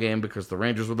Toronto game, because the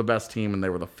Rangers were the best team and they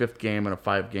were the 5th game in a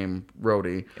 5-game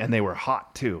roadie. And they were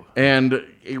hot too. And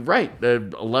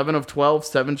 11 of 12,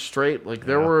 7 straight.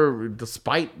 There were,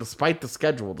 despite the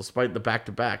schedule, despite the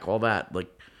back-to-back, all that,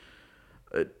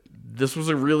 this was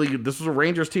a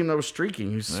Rangers team that was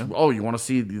streaking. You want to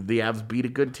see the Avs beat a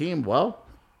good team? Well,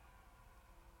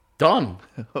 done.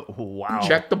 Wow.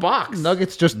 Check the box.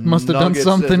 Nuggets just must have done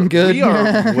something good. We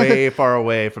are way far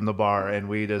away from the bar, and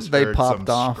we just heard popped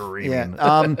some off. screaming.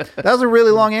 Yeah. That was a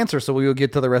really long answer, so we will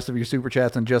get to the rest of your super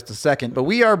chats in just a second. But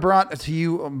we are brought to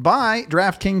you by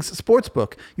DraftKings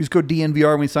Sportsbook. Use code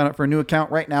DNVR when you sign up for a new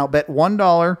account right now. Bet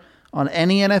 $1 on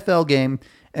any NFL game,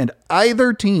 and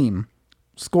either team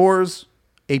scores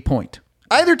a point.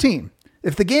 Either team.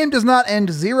 If the game does not end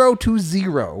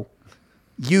 0-0,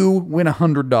 you win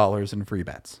 $100 in free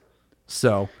bets.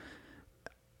 So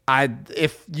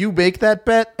if you make that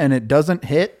bet and it doesn't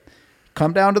hit,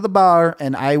 come down to the bar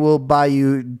and I will buy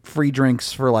you free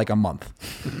drinks for like a month.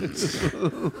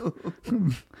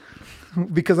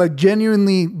 Because I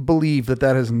genuinely believe that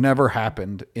has never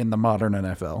happened in the modern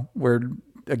NFL where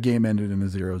a game ended in a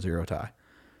 0-0 tie.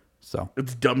 So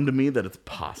it's dumb to me that it's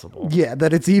possible. Yeah,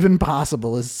 that it's even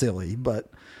possible is silly, but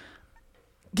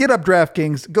get up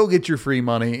DraftKings, go get your free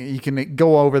money. You can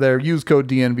go over there, use code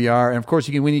DNVR, and of course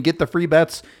you can, when you get the free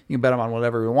bets, you can bet them on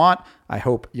whatever you want. I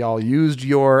hope y'all used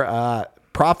your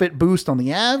profit boost on the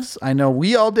Avs. I know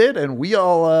we all did, and we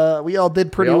all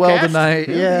did pretty well tonight.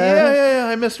 Yeah.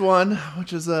 I missed one,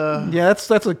 which is that's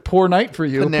a poor night for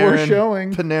you. Panarin, a poor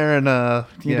showing. Panarin,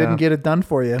 you didn't get it done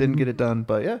for you. Didn't get it done,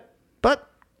 but yeah. But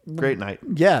great night.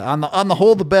 Yeah, on the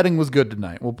whole, the betting was good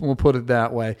tonight. We'll put it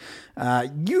that way.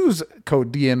 Use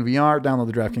code DNVR. Download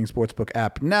the DraftKings Sportsbook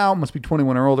app now. Must be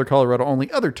 21 or older. Colorado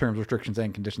only. Other terms, restrictions,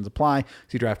 and conditions apply.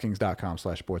 See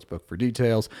DraftKings.com/sportsbook for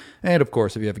details. And of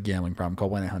course, if you have a gambling problem, call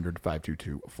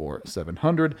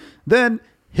 1-800-522-4700. Then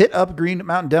hit up Green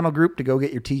Mountain Dental Group to go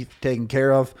get your teeth taken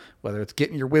care of, whether it's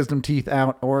getting your wisdom teeth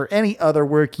out or any other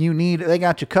work you need. They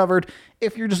got you covered.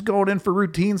 If you're just going in for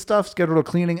routine stuff, schedule a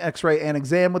cleaning, x-ray, and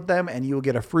exam with them, and you will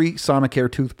get a free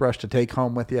Sonicare toothbrush to take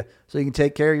home with you so you can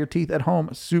take care of your teeth at home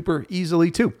super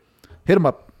easily, too. Hit them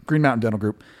up, Green Mountain Dental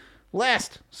Group.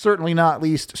 Last, certainly not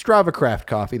least, Strava Craft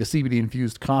Coffee, the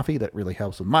CBD-infused coffee that really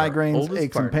helps with migraines,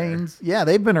 aches, and pains. Yeah,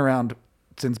 they've been around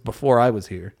since before I was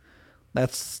here.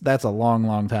 That's a long,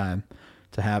 long time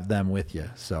to have them with you.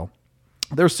 So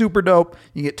they're super dope.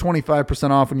 You get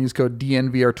 25% off when you use code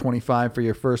DNVR25 for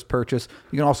your first purchase.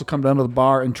 You can also come down to the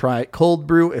bar and try cold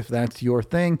brew if that's your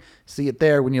thing. See it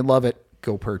there. When you love it,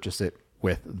 go purchase it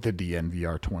with the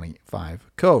DNVR25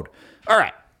 code. All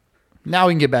right. Now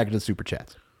we can get back to the super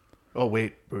chats. Oh,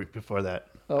 wait before that.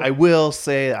 Oh. I will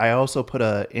say I also put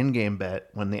a in-game bet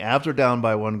when the Avs were down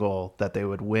by 1 goal that they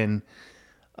would win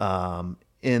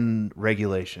in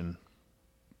regulation.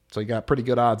 So you got pretty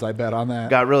good odds, I bet, on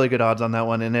that. Got really good odds on that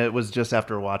one, and it was just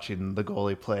after watching the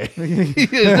goalie play.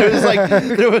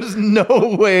 there was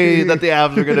no way that the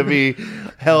Avs were going to be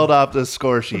held off the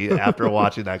score sheet after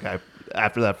watching that guy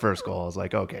after that first goal. I was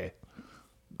like, okay,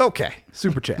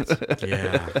 super chats.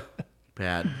 Yeah.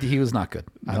 Bad. He was not good.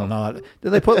 I don't know.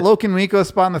 Did they put Logan Mikko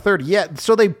spot in the third? Yeah.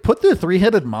 So they put the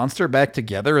three-headed monster back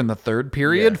together in the third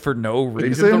period for no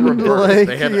reason.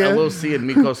 They had LOC and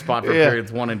Mikko spot for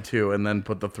periods 1 and 2, and then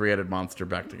put the three-headed monster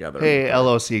back together. Hey,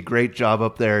 LOC, great job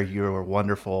up there. You were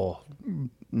wonderful.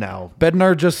 Now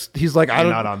Bednar he's like, I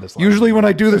don't. Not on this line usually when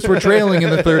I do this, we're trailing in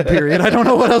the third period. I don't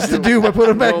know what else to do but put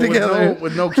them back together.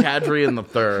 With no Kadri in the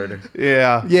third.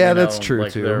 Yeah, that's true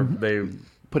too. They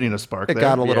putting a spark it there.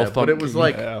 Got a little funky. But it was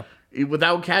like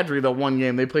without Kadri, the one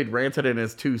game they played Rantanen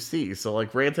as 2C, so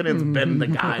like Rantanen's been the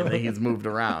guy that he's moved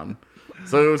around,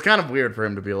 so it was kind of weird for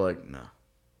him to be like, no.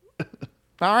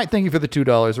 All right, thank you for the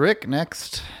 $2, Rick.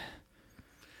 Next,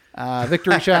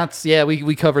 victory shots. Yeah,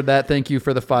 we covered that. Thank you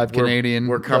for the 5 Canadian.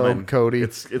 We're coming, Cody.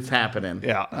 It's happening.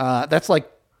 Yeah, that's like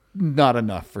not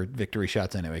enough for victory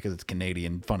shots anyway because it's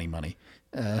Canadian funny money.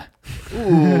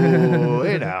 Ooh,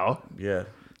 hey now, yeah.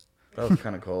 That was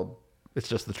kind of cold. It's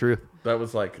just the truth. That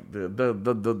was like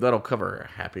that'll cover a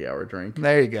happy hour drink.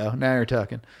 There you go. Now you're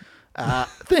talking.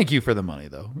 Thank you for the money,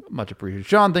 though. Much appreciated.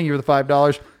 Sean, thank you for the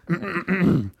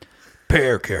 $5.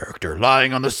 Pair character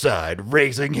lying on the side,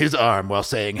 raising his arm while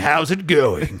saying, "How's it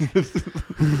going?"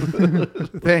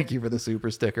 Thank you for the super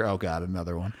sticker. Oh, God,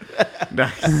 another one.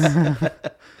 Nice.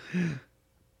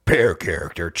 Pair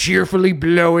character cheerfully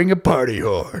blowing a party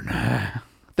horn.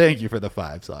 Thank you for the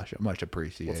 5, Sasha. Much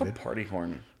appreciated. What's a party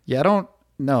horn? Yeah, I don't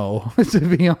know, to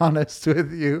be honest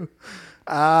with you.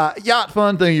 Yacht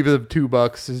Fun, thank you for the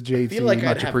 $2. Is JT like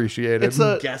much appreciated. It's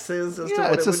guesses as to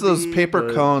what it's just those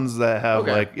paper cones that have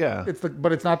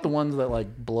but it's not the ones that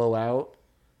like blow out,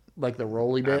 like the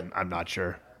rolly bit. I'm not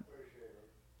sure.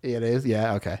 It is,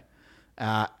 yeah, okay.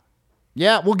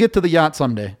 Yeah, we'll get to the yacht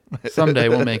someday. Someday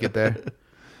we'll make it there.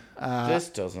 This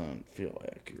doesn't feel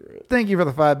accurate. Thank you for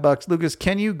the $5. Lucas,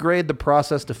 can you grade the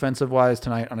process defensive-wise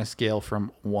tonight on a scale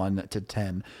from 1 to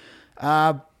 10?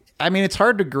 I mean, it's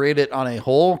hard to grade it on a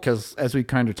whole because, as we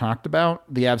kind of talked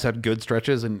about, the Avs had good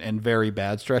stretches and very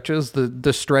bad stretches.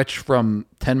 The stretch from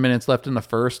 10 minutes left in the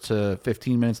first to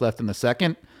 15 minutes left in the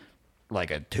second, like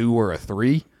a 2 or a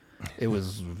 3. It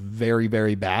was very,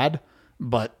 very bad.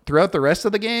 But throughout the rest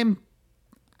of the game,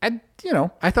 I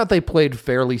thought they played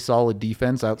fairly solid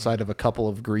defense outside of a couple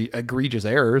of egregious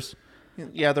errors.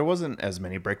 Yeah, there wasn't as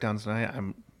many breakdowns tonight.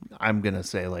 I'm gonna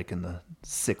say like in the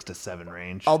 6 to 7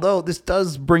 range. Although this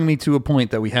does bring me to a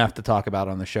point that we have to talk about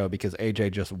on the show because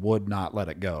AJ just would not let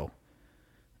it go.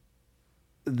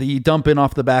 The dump in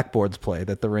off the backboards play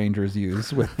that the Rangers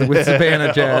use with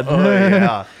Savannah Jed. Oh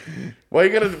yeah. Why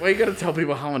you gotta tell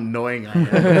people how annoying I am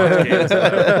to watch games?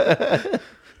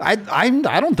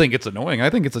 I don't think it's annoying. I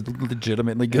think it's a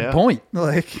legitimately good point.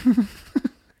 Like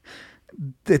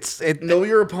Know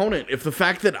your opponent. If the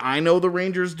fact that I know the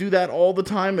Rangers do that all the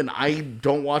time and I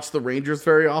don't watch the Rangers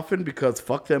very often because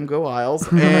fuck them, go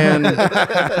Isles, and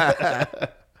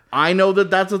I know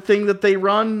that that's a thing that they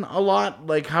run a lot.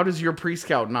 Like, how does your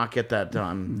pre-scout not get that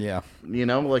done? Yeah. You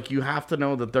know, like you have to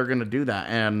know that they're going to do that.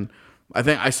 And I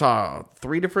think I saw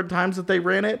 3 different times that they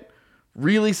ran it.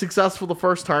 Really successful the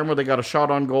first time where they got a shot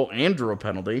on goal and drew a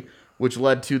penalty, which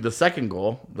led to the second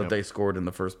goal that they scored in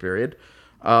the first period.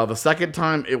 The second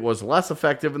time it was less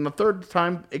effective, and the third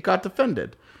time it got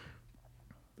defended.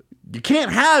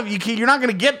 You're not going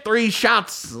to get 3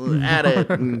 shots at it.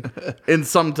 And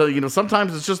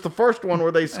sometimes it's just the first one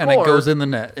where they score. And it goes in the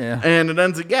net, yeah. And it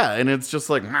ends, and it's just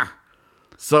like, nah.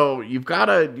 So you've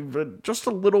just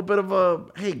a little bit of a,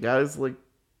 hey guys, like,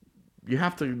 you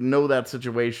have to know that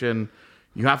situation.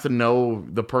 You have to know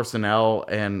the personnel,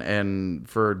 and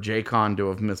for J-Con to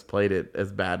have misplayed it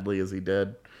as badly as he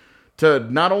did. To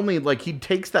not only, like, he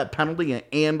takes that penalty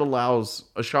and allows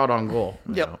a shot on goal.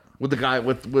 Yep. With the guy,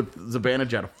 with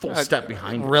Zibanejad a full step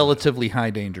behind him. Relatively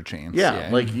high danger chance. Yeah,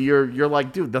 like, you're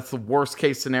like, dude, that's the worst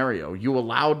case scenario. You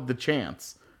allowed the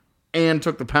chance and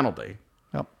took the penalty.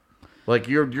 Yep. Like,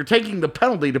 you're taking the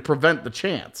penalty to prevent the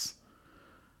chance.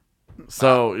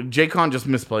 So J-Con just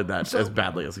misplayed that as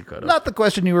badly as he could have. Not the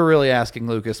question you were really asking,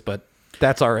 Lucas, but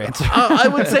that's our answer. I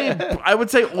would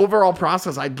say overall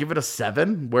process, I'd give it a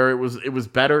 7, where it was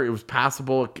better, it was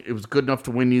passable, it was good enough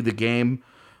to win you the game.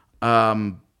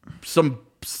 Some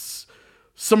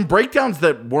breakdowns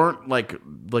that weren't like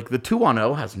the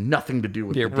 2-on-0 has nothing to do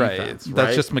with the defense. Right?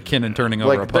 That's just McKinnon turning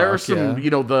over a puck. There are some,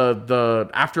 the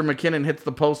after McKinnon hits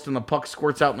the post and the puck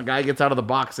squirts out and the guy gets out of the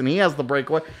box and he has the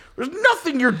breakaway. There's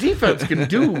nothing your defense can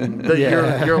do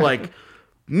that you're like,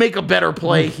 make a better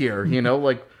play here.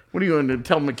 Like, what are you going to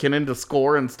tell McKinnon to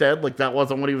score instead? Like, that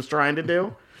wasn't what he was trying to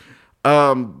do.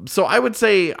 So I would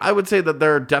say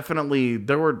that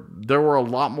there were a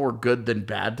lot more good than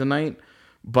bad tonight.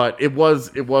 But it was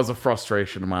a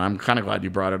frustration of mine. I'm kind of glad you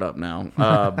brought it up now.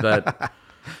 That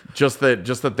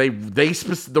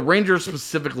the Rangers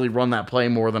specifically run that play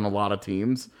more than a lot of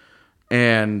teams,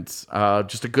 and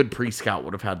just a good pre-scout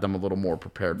would have had them a little more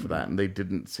prepared for that, and they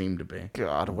didn't seem to be.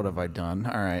 God, what have I done?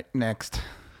 All right, next.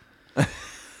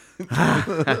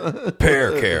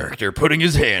 Pear character putting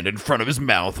his hand in front of his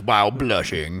mouth while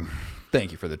blushing.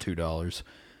 Thank you for the $2.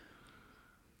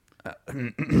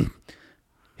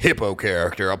 Hippo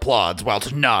character applauds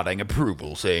whilst nodding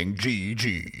approval, saying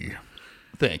GG.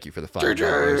 Thank you for the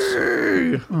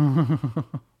 $5.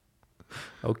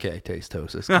 Okay,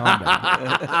 Tastosis, calm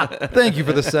down. Thank you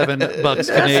for the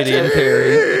 $7 Canadian,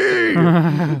 Perry.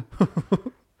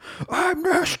 I'm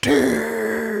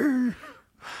nasty.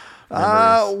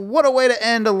 What a way to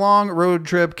end a long road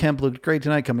trip. Kemp looked great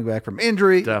tonight, coming back from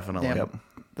injury. Definitely. Yep.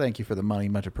 Thank you for the money,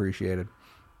 much appreciated.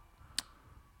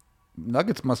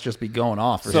 Nuggets must just be going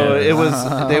off. So it was.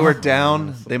 They were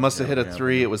down. They must have hit a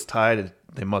 3. It was tied.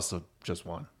 They must have just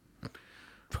won.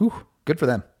 Whew, good for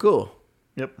them. Cool.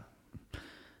 Yep.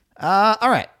 All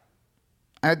right.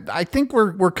 I think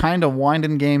we're kind of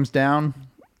winding games down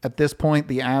at this point.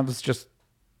 The Avs just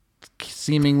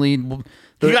seemingly.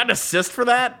 You got an assist for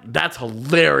that? That's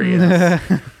hilarious. Then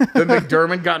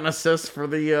McDermott got an assist for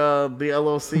the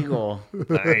LOC goal.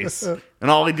 Nice.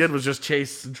 And all he did was just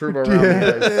chase Trouba around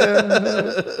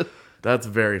the ice. That's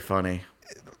very funny.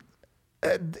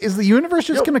 Is the universe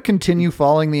just going to continue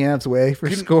falling the Avs' way for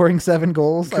scoring 7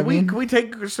 goals? Can we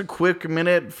take just a quick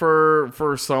minute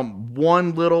for some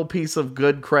one little piece of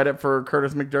good credit for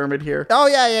Curtis McDermott here? Oh,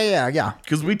 yeah.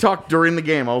 Because we talked during the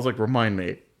game. I was like, remind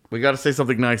me. We got to say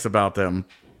something nice about them.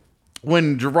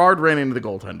 When Gerard ran into the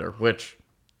goaltender, which...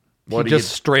 He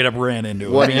just straight up ran into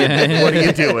him. What are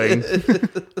you doing?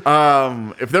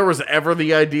 If there was ever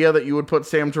the idea that you would put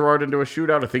Sam Girard into a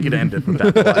shootout, I think it ended with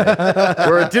that play.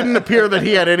 Where it didn't appear that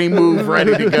he had any move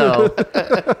ready to go.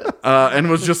 And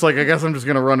was just like, I guess I'm just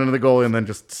going to run into the goalie and then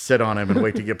just sit on him and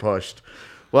wait to get pushed.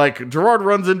 Like, Girard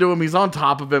runs into him, he's on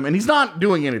top of him, and he's not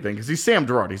doing anything because he's Sam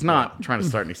Girard. He's not trying to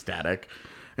start any static.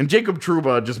 And Jacob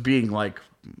Trouba, just being like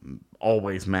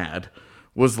always mad,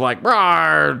 was like,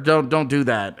 don't do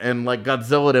that, and like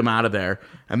Godzilla'd him out of there.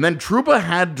 And then Trouba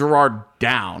had Girard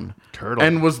down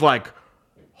and was like,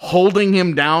 holding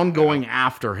him down, going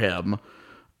after him.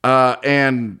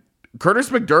 And Curtis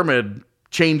McDermott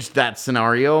changed that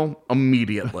scenario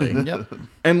immediately.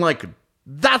 And like,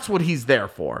 that's what he's there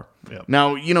for. Yep.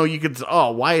 Now, you could say,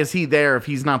 oh, why is he there if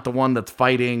he's not the one that's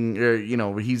fighting?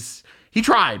 He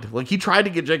tried. Like, he tried to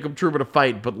get Jacob Trouba to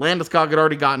fight, but Landeskog had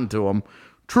already gotten to him.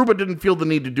 Trouba didn't feel the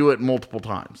need to do it multiple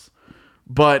times.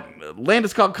 But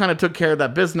Landeskog kind of took care of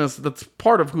that business. That's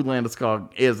part of who Landeskog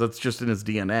is. That's just in his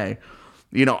DNA.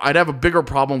 I'd have a bigger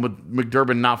problem with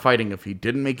McDermott not fighting if he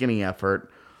didn't make any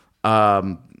effort.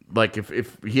 Like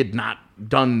if he had not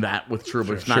done that with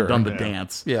Trouba, if not done the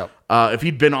dance. Yeah. If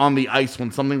he'd been on the ice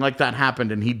when something like that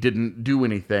happened and he didn't do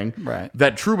anything. Right.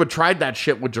 That Trouba tried that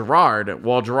shit with Gerard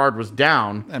while Gerard was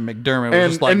down. And McDermott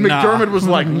was just like, and McDermott nah. was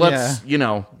like, let's,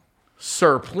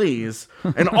 sir, please.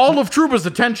 And all of Trouba's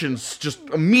attention's just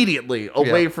immediately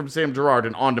away from Sam Gerard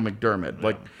and onto McDermott.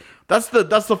 Like, that's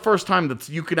the first time that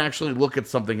you can actually look at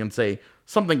something and say,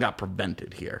 something got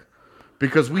prevented here.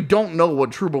 Because we don't know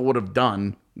what Trouba would have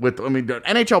done with, the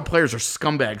NHL players are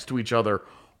scumbags to each other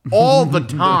all the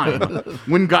time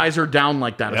when guys are down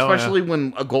like that, especially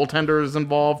when a goaltender is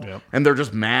involved and they're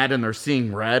just mad and they're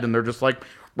seeing red and they're just like,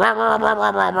 rah, rah, rah, rah,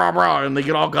 rah, rah, rah, and they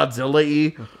get all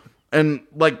Godzilla-y. And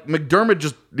like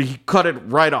McDermott he cut it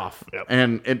right off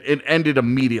and it ended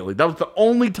immediately. That was the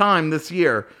only time this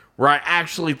year where I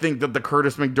actually think that the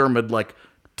Curtis McDermott like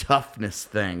toughness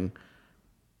thing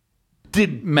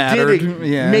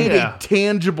made a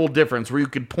tangible difference where you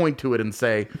could point to it and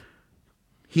say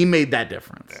he made that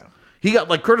difference. He got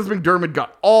like Curtis McDermott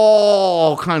got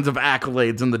all kinds of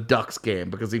accolades in the Ducks game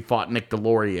because he fought Nick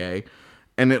Delorier,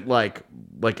 and it like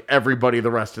everybody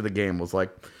the rest of the game was like,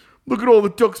 look at all the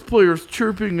Ducks players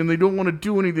chirping and they don't want to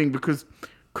do anything because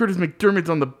Curtis McDermott's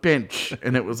on the bench.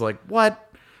 And it was like,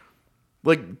 what?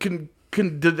 Like,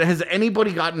 has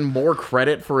anybody gotten more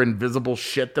credit for invisible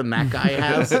shit than that guy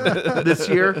has this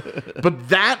year?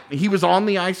 But he was on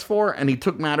the ice for, and he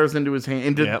took matters into his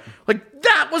hand. And like,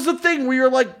 that was the thing where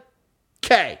you're like,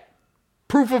 okay,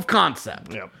 proof of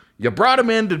concept. You brought him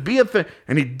in to be a thing,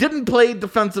 and he didn't play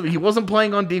defensive. He wasn't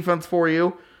playing on defense for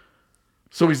you.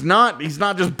 So he's not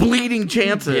just bleeding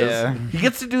chances. Yeah. He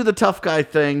gets to do the tough guy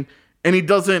thing, and he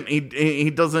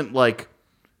doesn't like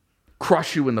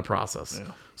crush you in the process.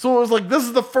 Yeah. So it was like, this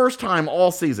is the first time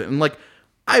all season. And like,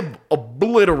 I've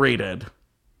obliterated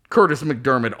Curtis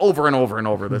McDermott over and over and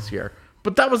over this year.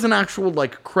 But that was an actual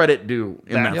like credit due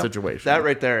in that situation. That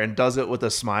right there, and does it with a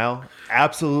smile.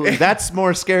 Absolutely. That's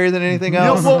more scary than anything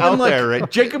else out there, right?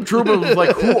 Jacob Trouba was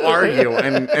like, who are you?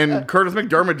 And Curtis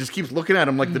McDermott just keeps looking at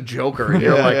him like the Joker. And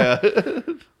you're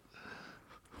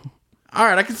all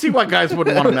right, I can see why guys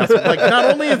wouldn't want to mess with. Like, not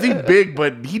only is he big,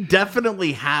 but he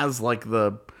definitely has like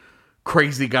the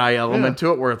crazy guy element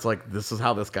to it, where it's like, this is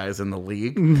how this guy's in the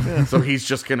league, so he's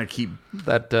just gonna keep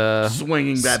that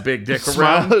swinging that big dick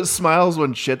around. Smiles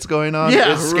when shit's going on.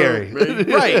 It's scary,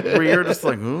 right? Where you're just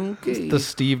like, okay, the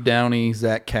Steve Downey,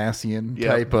 Zach Cassian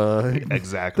type.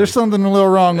 Exactly. There's something a little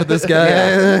wrong with this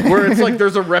guy. Where it's like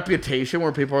there's a reputation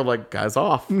where people are like, guys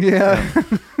off.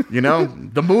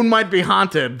 The moon might be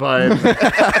haunted, but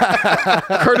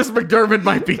Curtis McDermott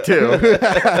might be too.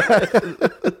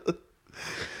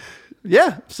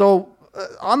 Yeah. So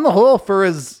on the whole, for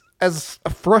as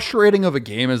frustrating of a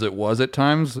game as it was at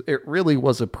times, it really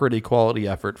was a pretty quality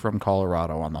effort from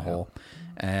Colorado on the whole.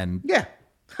 And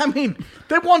I mean,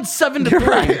 they won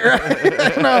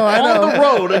 7-3 on the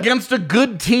road against a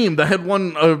good team that had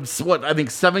won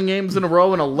 7 games in a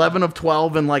row and 11 of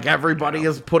 12, and like everybody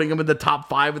is putting them in the top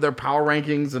 5 of their power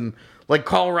rankings, and like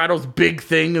Colorado's big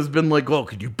thing has been like, oh,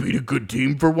 could you beat a good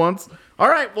team for once? All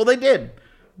right, well they did.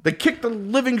 They kicked the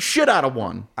living shit out of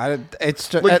one.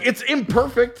 It's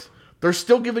imperfect. They're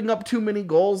still giving up too many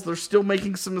goals. They're still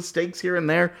making some mistakes here and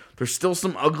there. There's still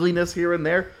some ugliness here and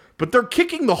there. But they're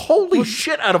kicking the holy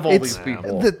shit out of all these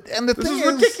people. This is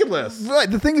ridiculous.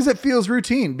 Right. The thing is, it feels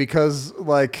routine because,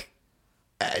 like,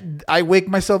 I wake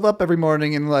myself up every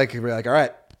morning and, like, we're like, all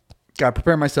right, gotta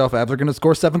prepare myself. Avs are gonna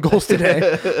score 7 goals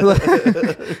today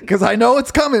because I know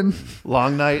it's coming.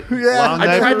 Long night. Yeah. Long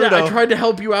night. I tried to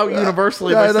help you out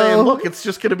universally by saying, look, it's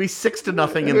just gonna be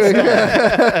 6-0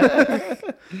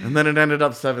 instead. And then it ended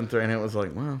up 7-3, and it was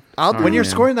like, well, when you're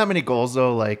scoring that many goals,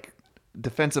 though, like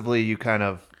defensively, you get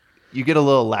a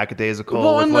little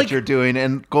lackadaisical with what you're doing,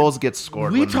 and goals get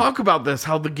scored. We talk about this,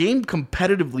 how the game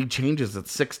competitively changes at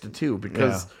 6-2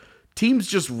 because teams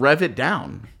just rev it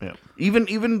down. Yeah.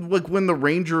 Even like when the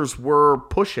Rangers were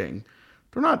pushing,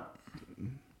 they're not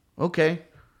okay.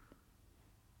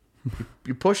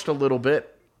 You pushed a little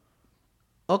bit.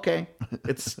 Okay.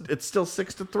 It's still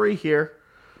 6-3 here.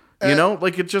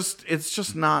 Like it's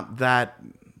just not that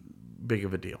big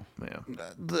of a deal. Yeah.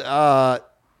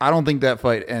 I don't think that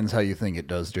fight ends how you think it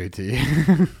does,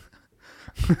 JT.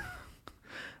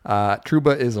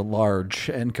 Truba is a large,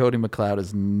 and Cody McLeod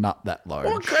is not that large.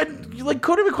 Well, like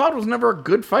Cody McLeod was never a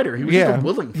good fighter. He was just a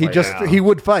willing fighter. He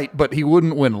would fight, but he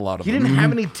wouldn't win a lot of He them. didn't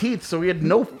have any teeth, so he had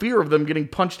no fear of them getting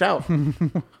punched out.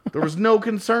 There was no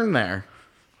concern there.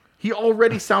 He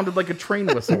already sounded like a train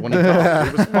whistle when he talked.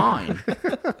 It was fine.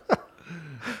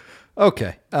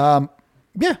 Okay.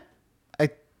 Yeah.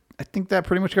 I think that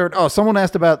pretty much covered. Oh, someone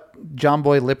asked about John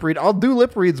Boy lip read. I'll do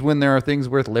lip reads when there are things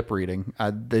worth lip reading.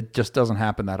 It just doesn't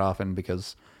happen that often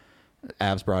because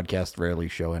Avs broadcasts rarely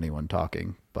show anyone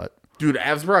talking. But Dude,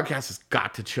 Avs broadcast has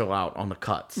got to chill out on the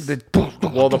cuts.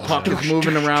 While the puck is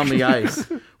moving around the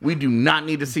ice, we do not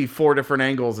need to see 4 different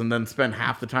angles and then spend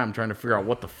half the time trying to figure out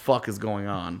what the fuck is going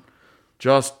on.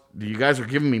 Just, you guys are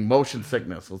giving me motion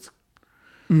sickness. Let's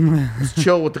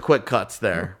chill with the quick cuts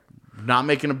there. Not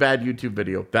making a bad YouTube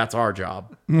video. That's our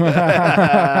job. all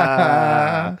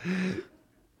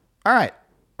right.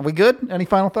 Are we good? Any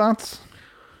final thoughts?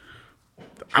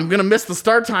 I'm going to miss the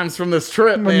start times from this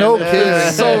trip, man. No It's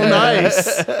kidding. so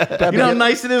nice. You know how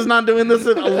nice it is not doing this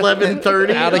at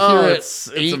 11:30? Out of here It's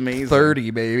amazing.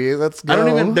 8:30, baby. Let's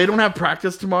go. They don't have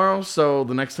practice tomorrow, so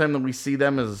the next time that we see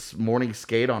them is morning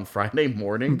skate on Friday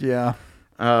morning. Yeah.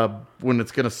 When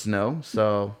it's going to snow,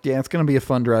 so... Yeah, it's going to be a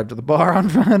fun drive to the bar on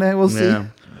Friday. We'll see. Yeah.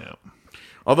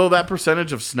 Although that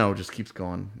percentage of snow just keeps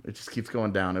going. It just keeps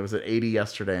going down. It was at 80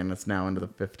 yesterday, and it's now into the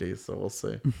 50s, so we'll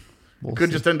see. It could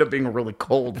just end up being a really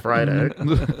cold Friday.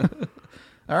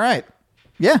 All right.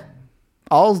 Yeah.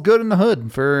 All's good in the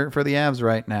hood for the Avs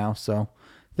right now. So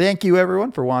thank you,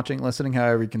 everyone, for watching, listening,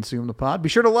 however you consume the pod. Be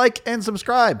sure to like and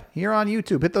subscribe here on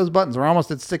YouTube. Hit those buttons. We're almost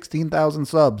at 16,000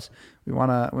 subs. We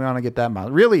wanna get that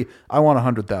amount. Really, I want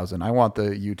 100,000. I want the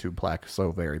YouTube plaque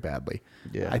so very badly.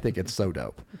 Yeah. I think it's so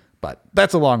dope. But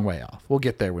that's a long way off. We'll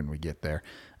get there when we get there.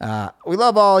 We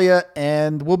love all of you,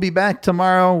 and we'll be back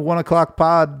tomorrow, 1 o'clock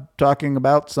pod, talking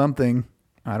about something.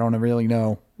 I don't really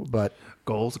know, but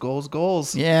Goals, goals,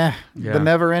 goals. yeah, Yeah. the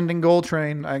never-ending goal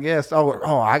train, I guess. Oh,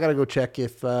 I gotta go check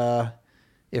if my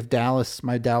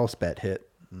Dallas bet hit.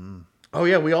 Oh,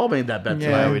 yeah, we all made that bet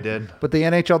tonight. Yeah, we did. But the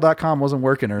NHL.com wasn't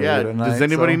working earlier Yeah, tonight. does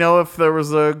anybody so know if there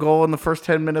was a goal in the first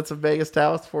 10 minutes of Vegas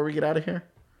Dallas before we get out of here?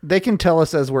 They can tell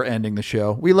us as we're ending the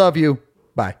show. We love you.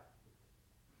 Bye.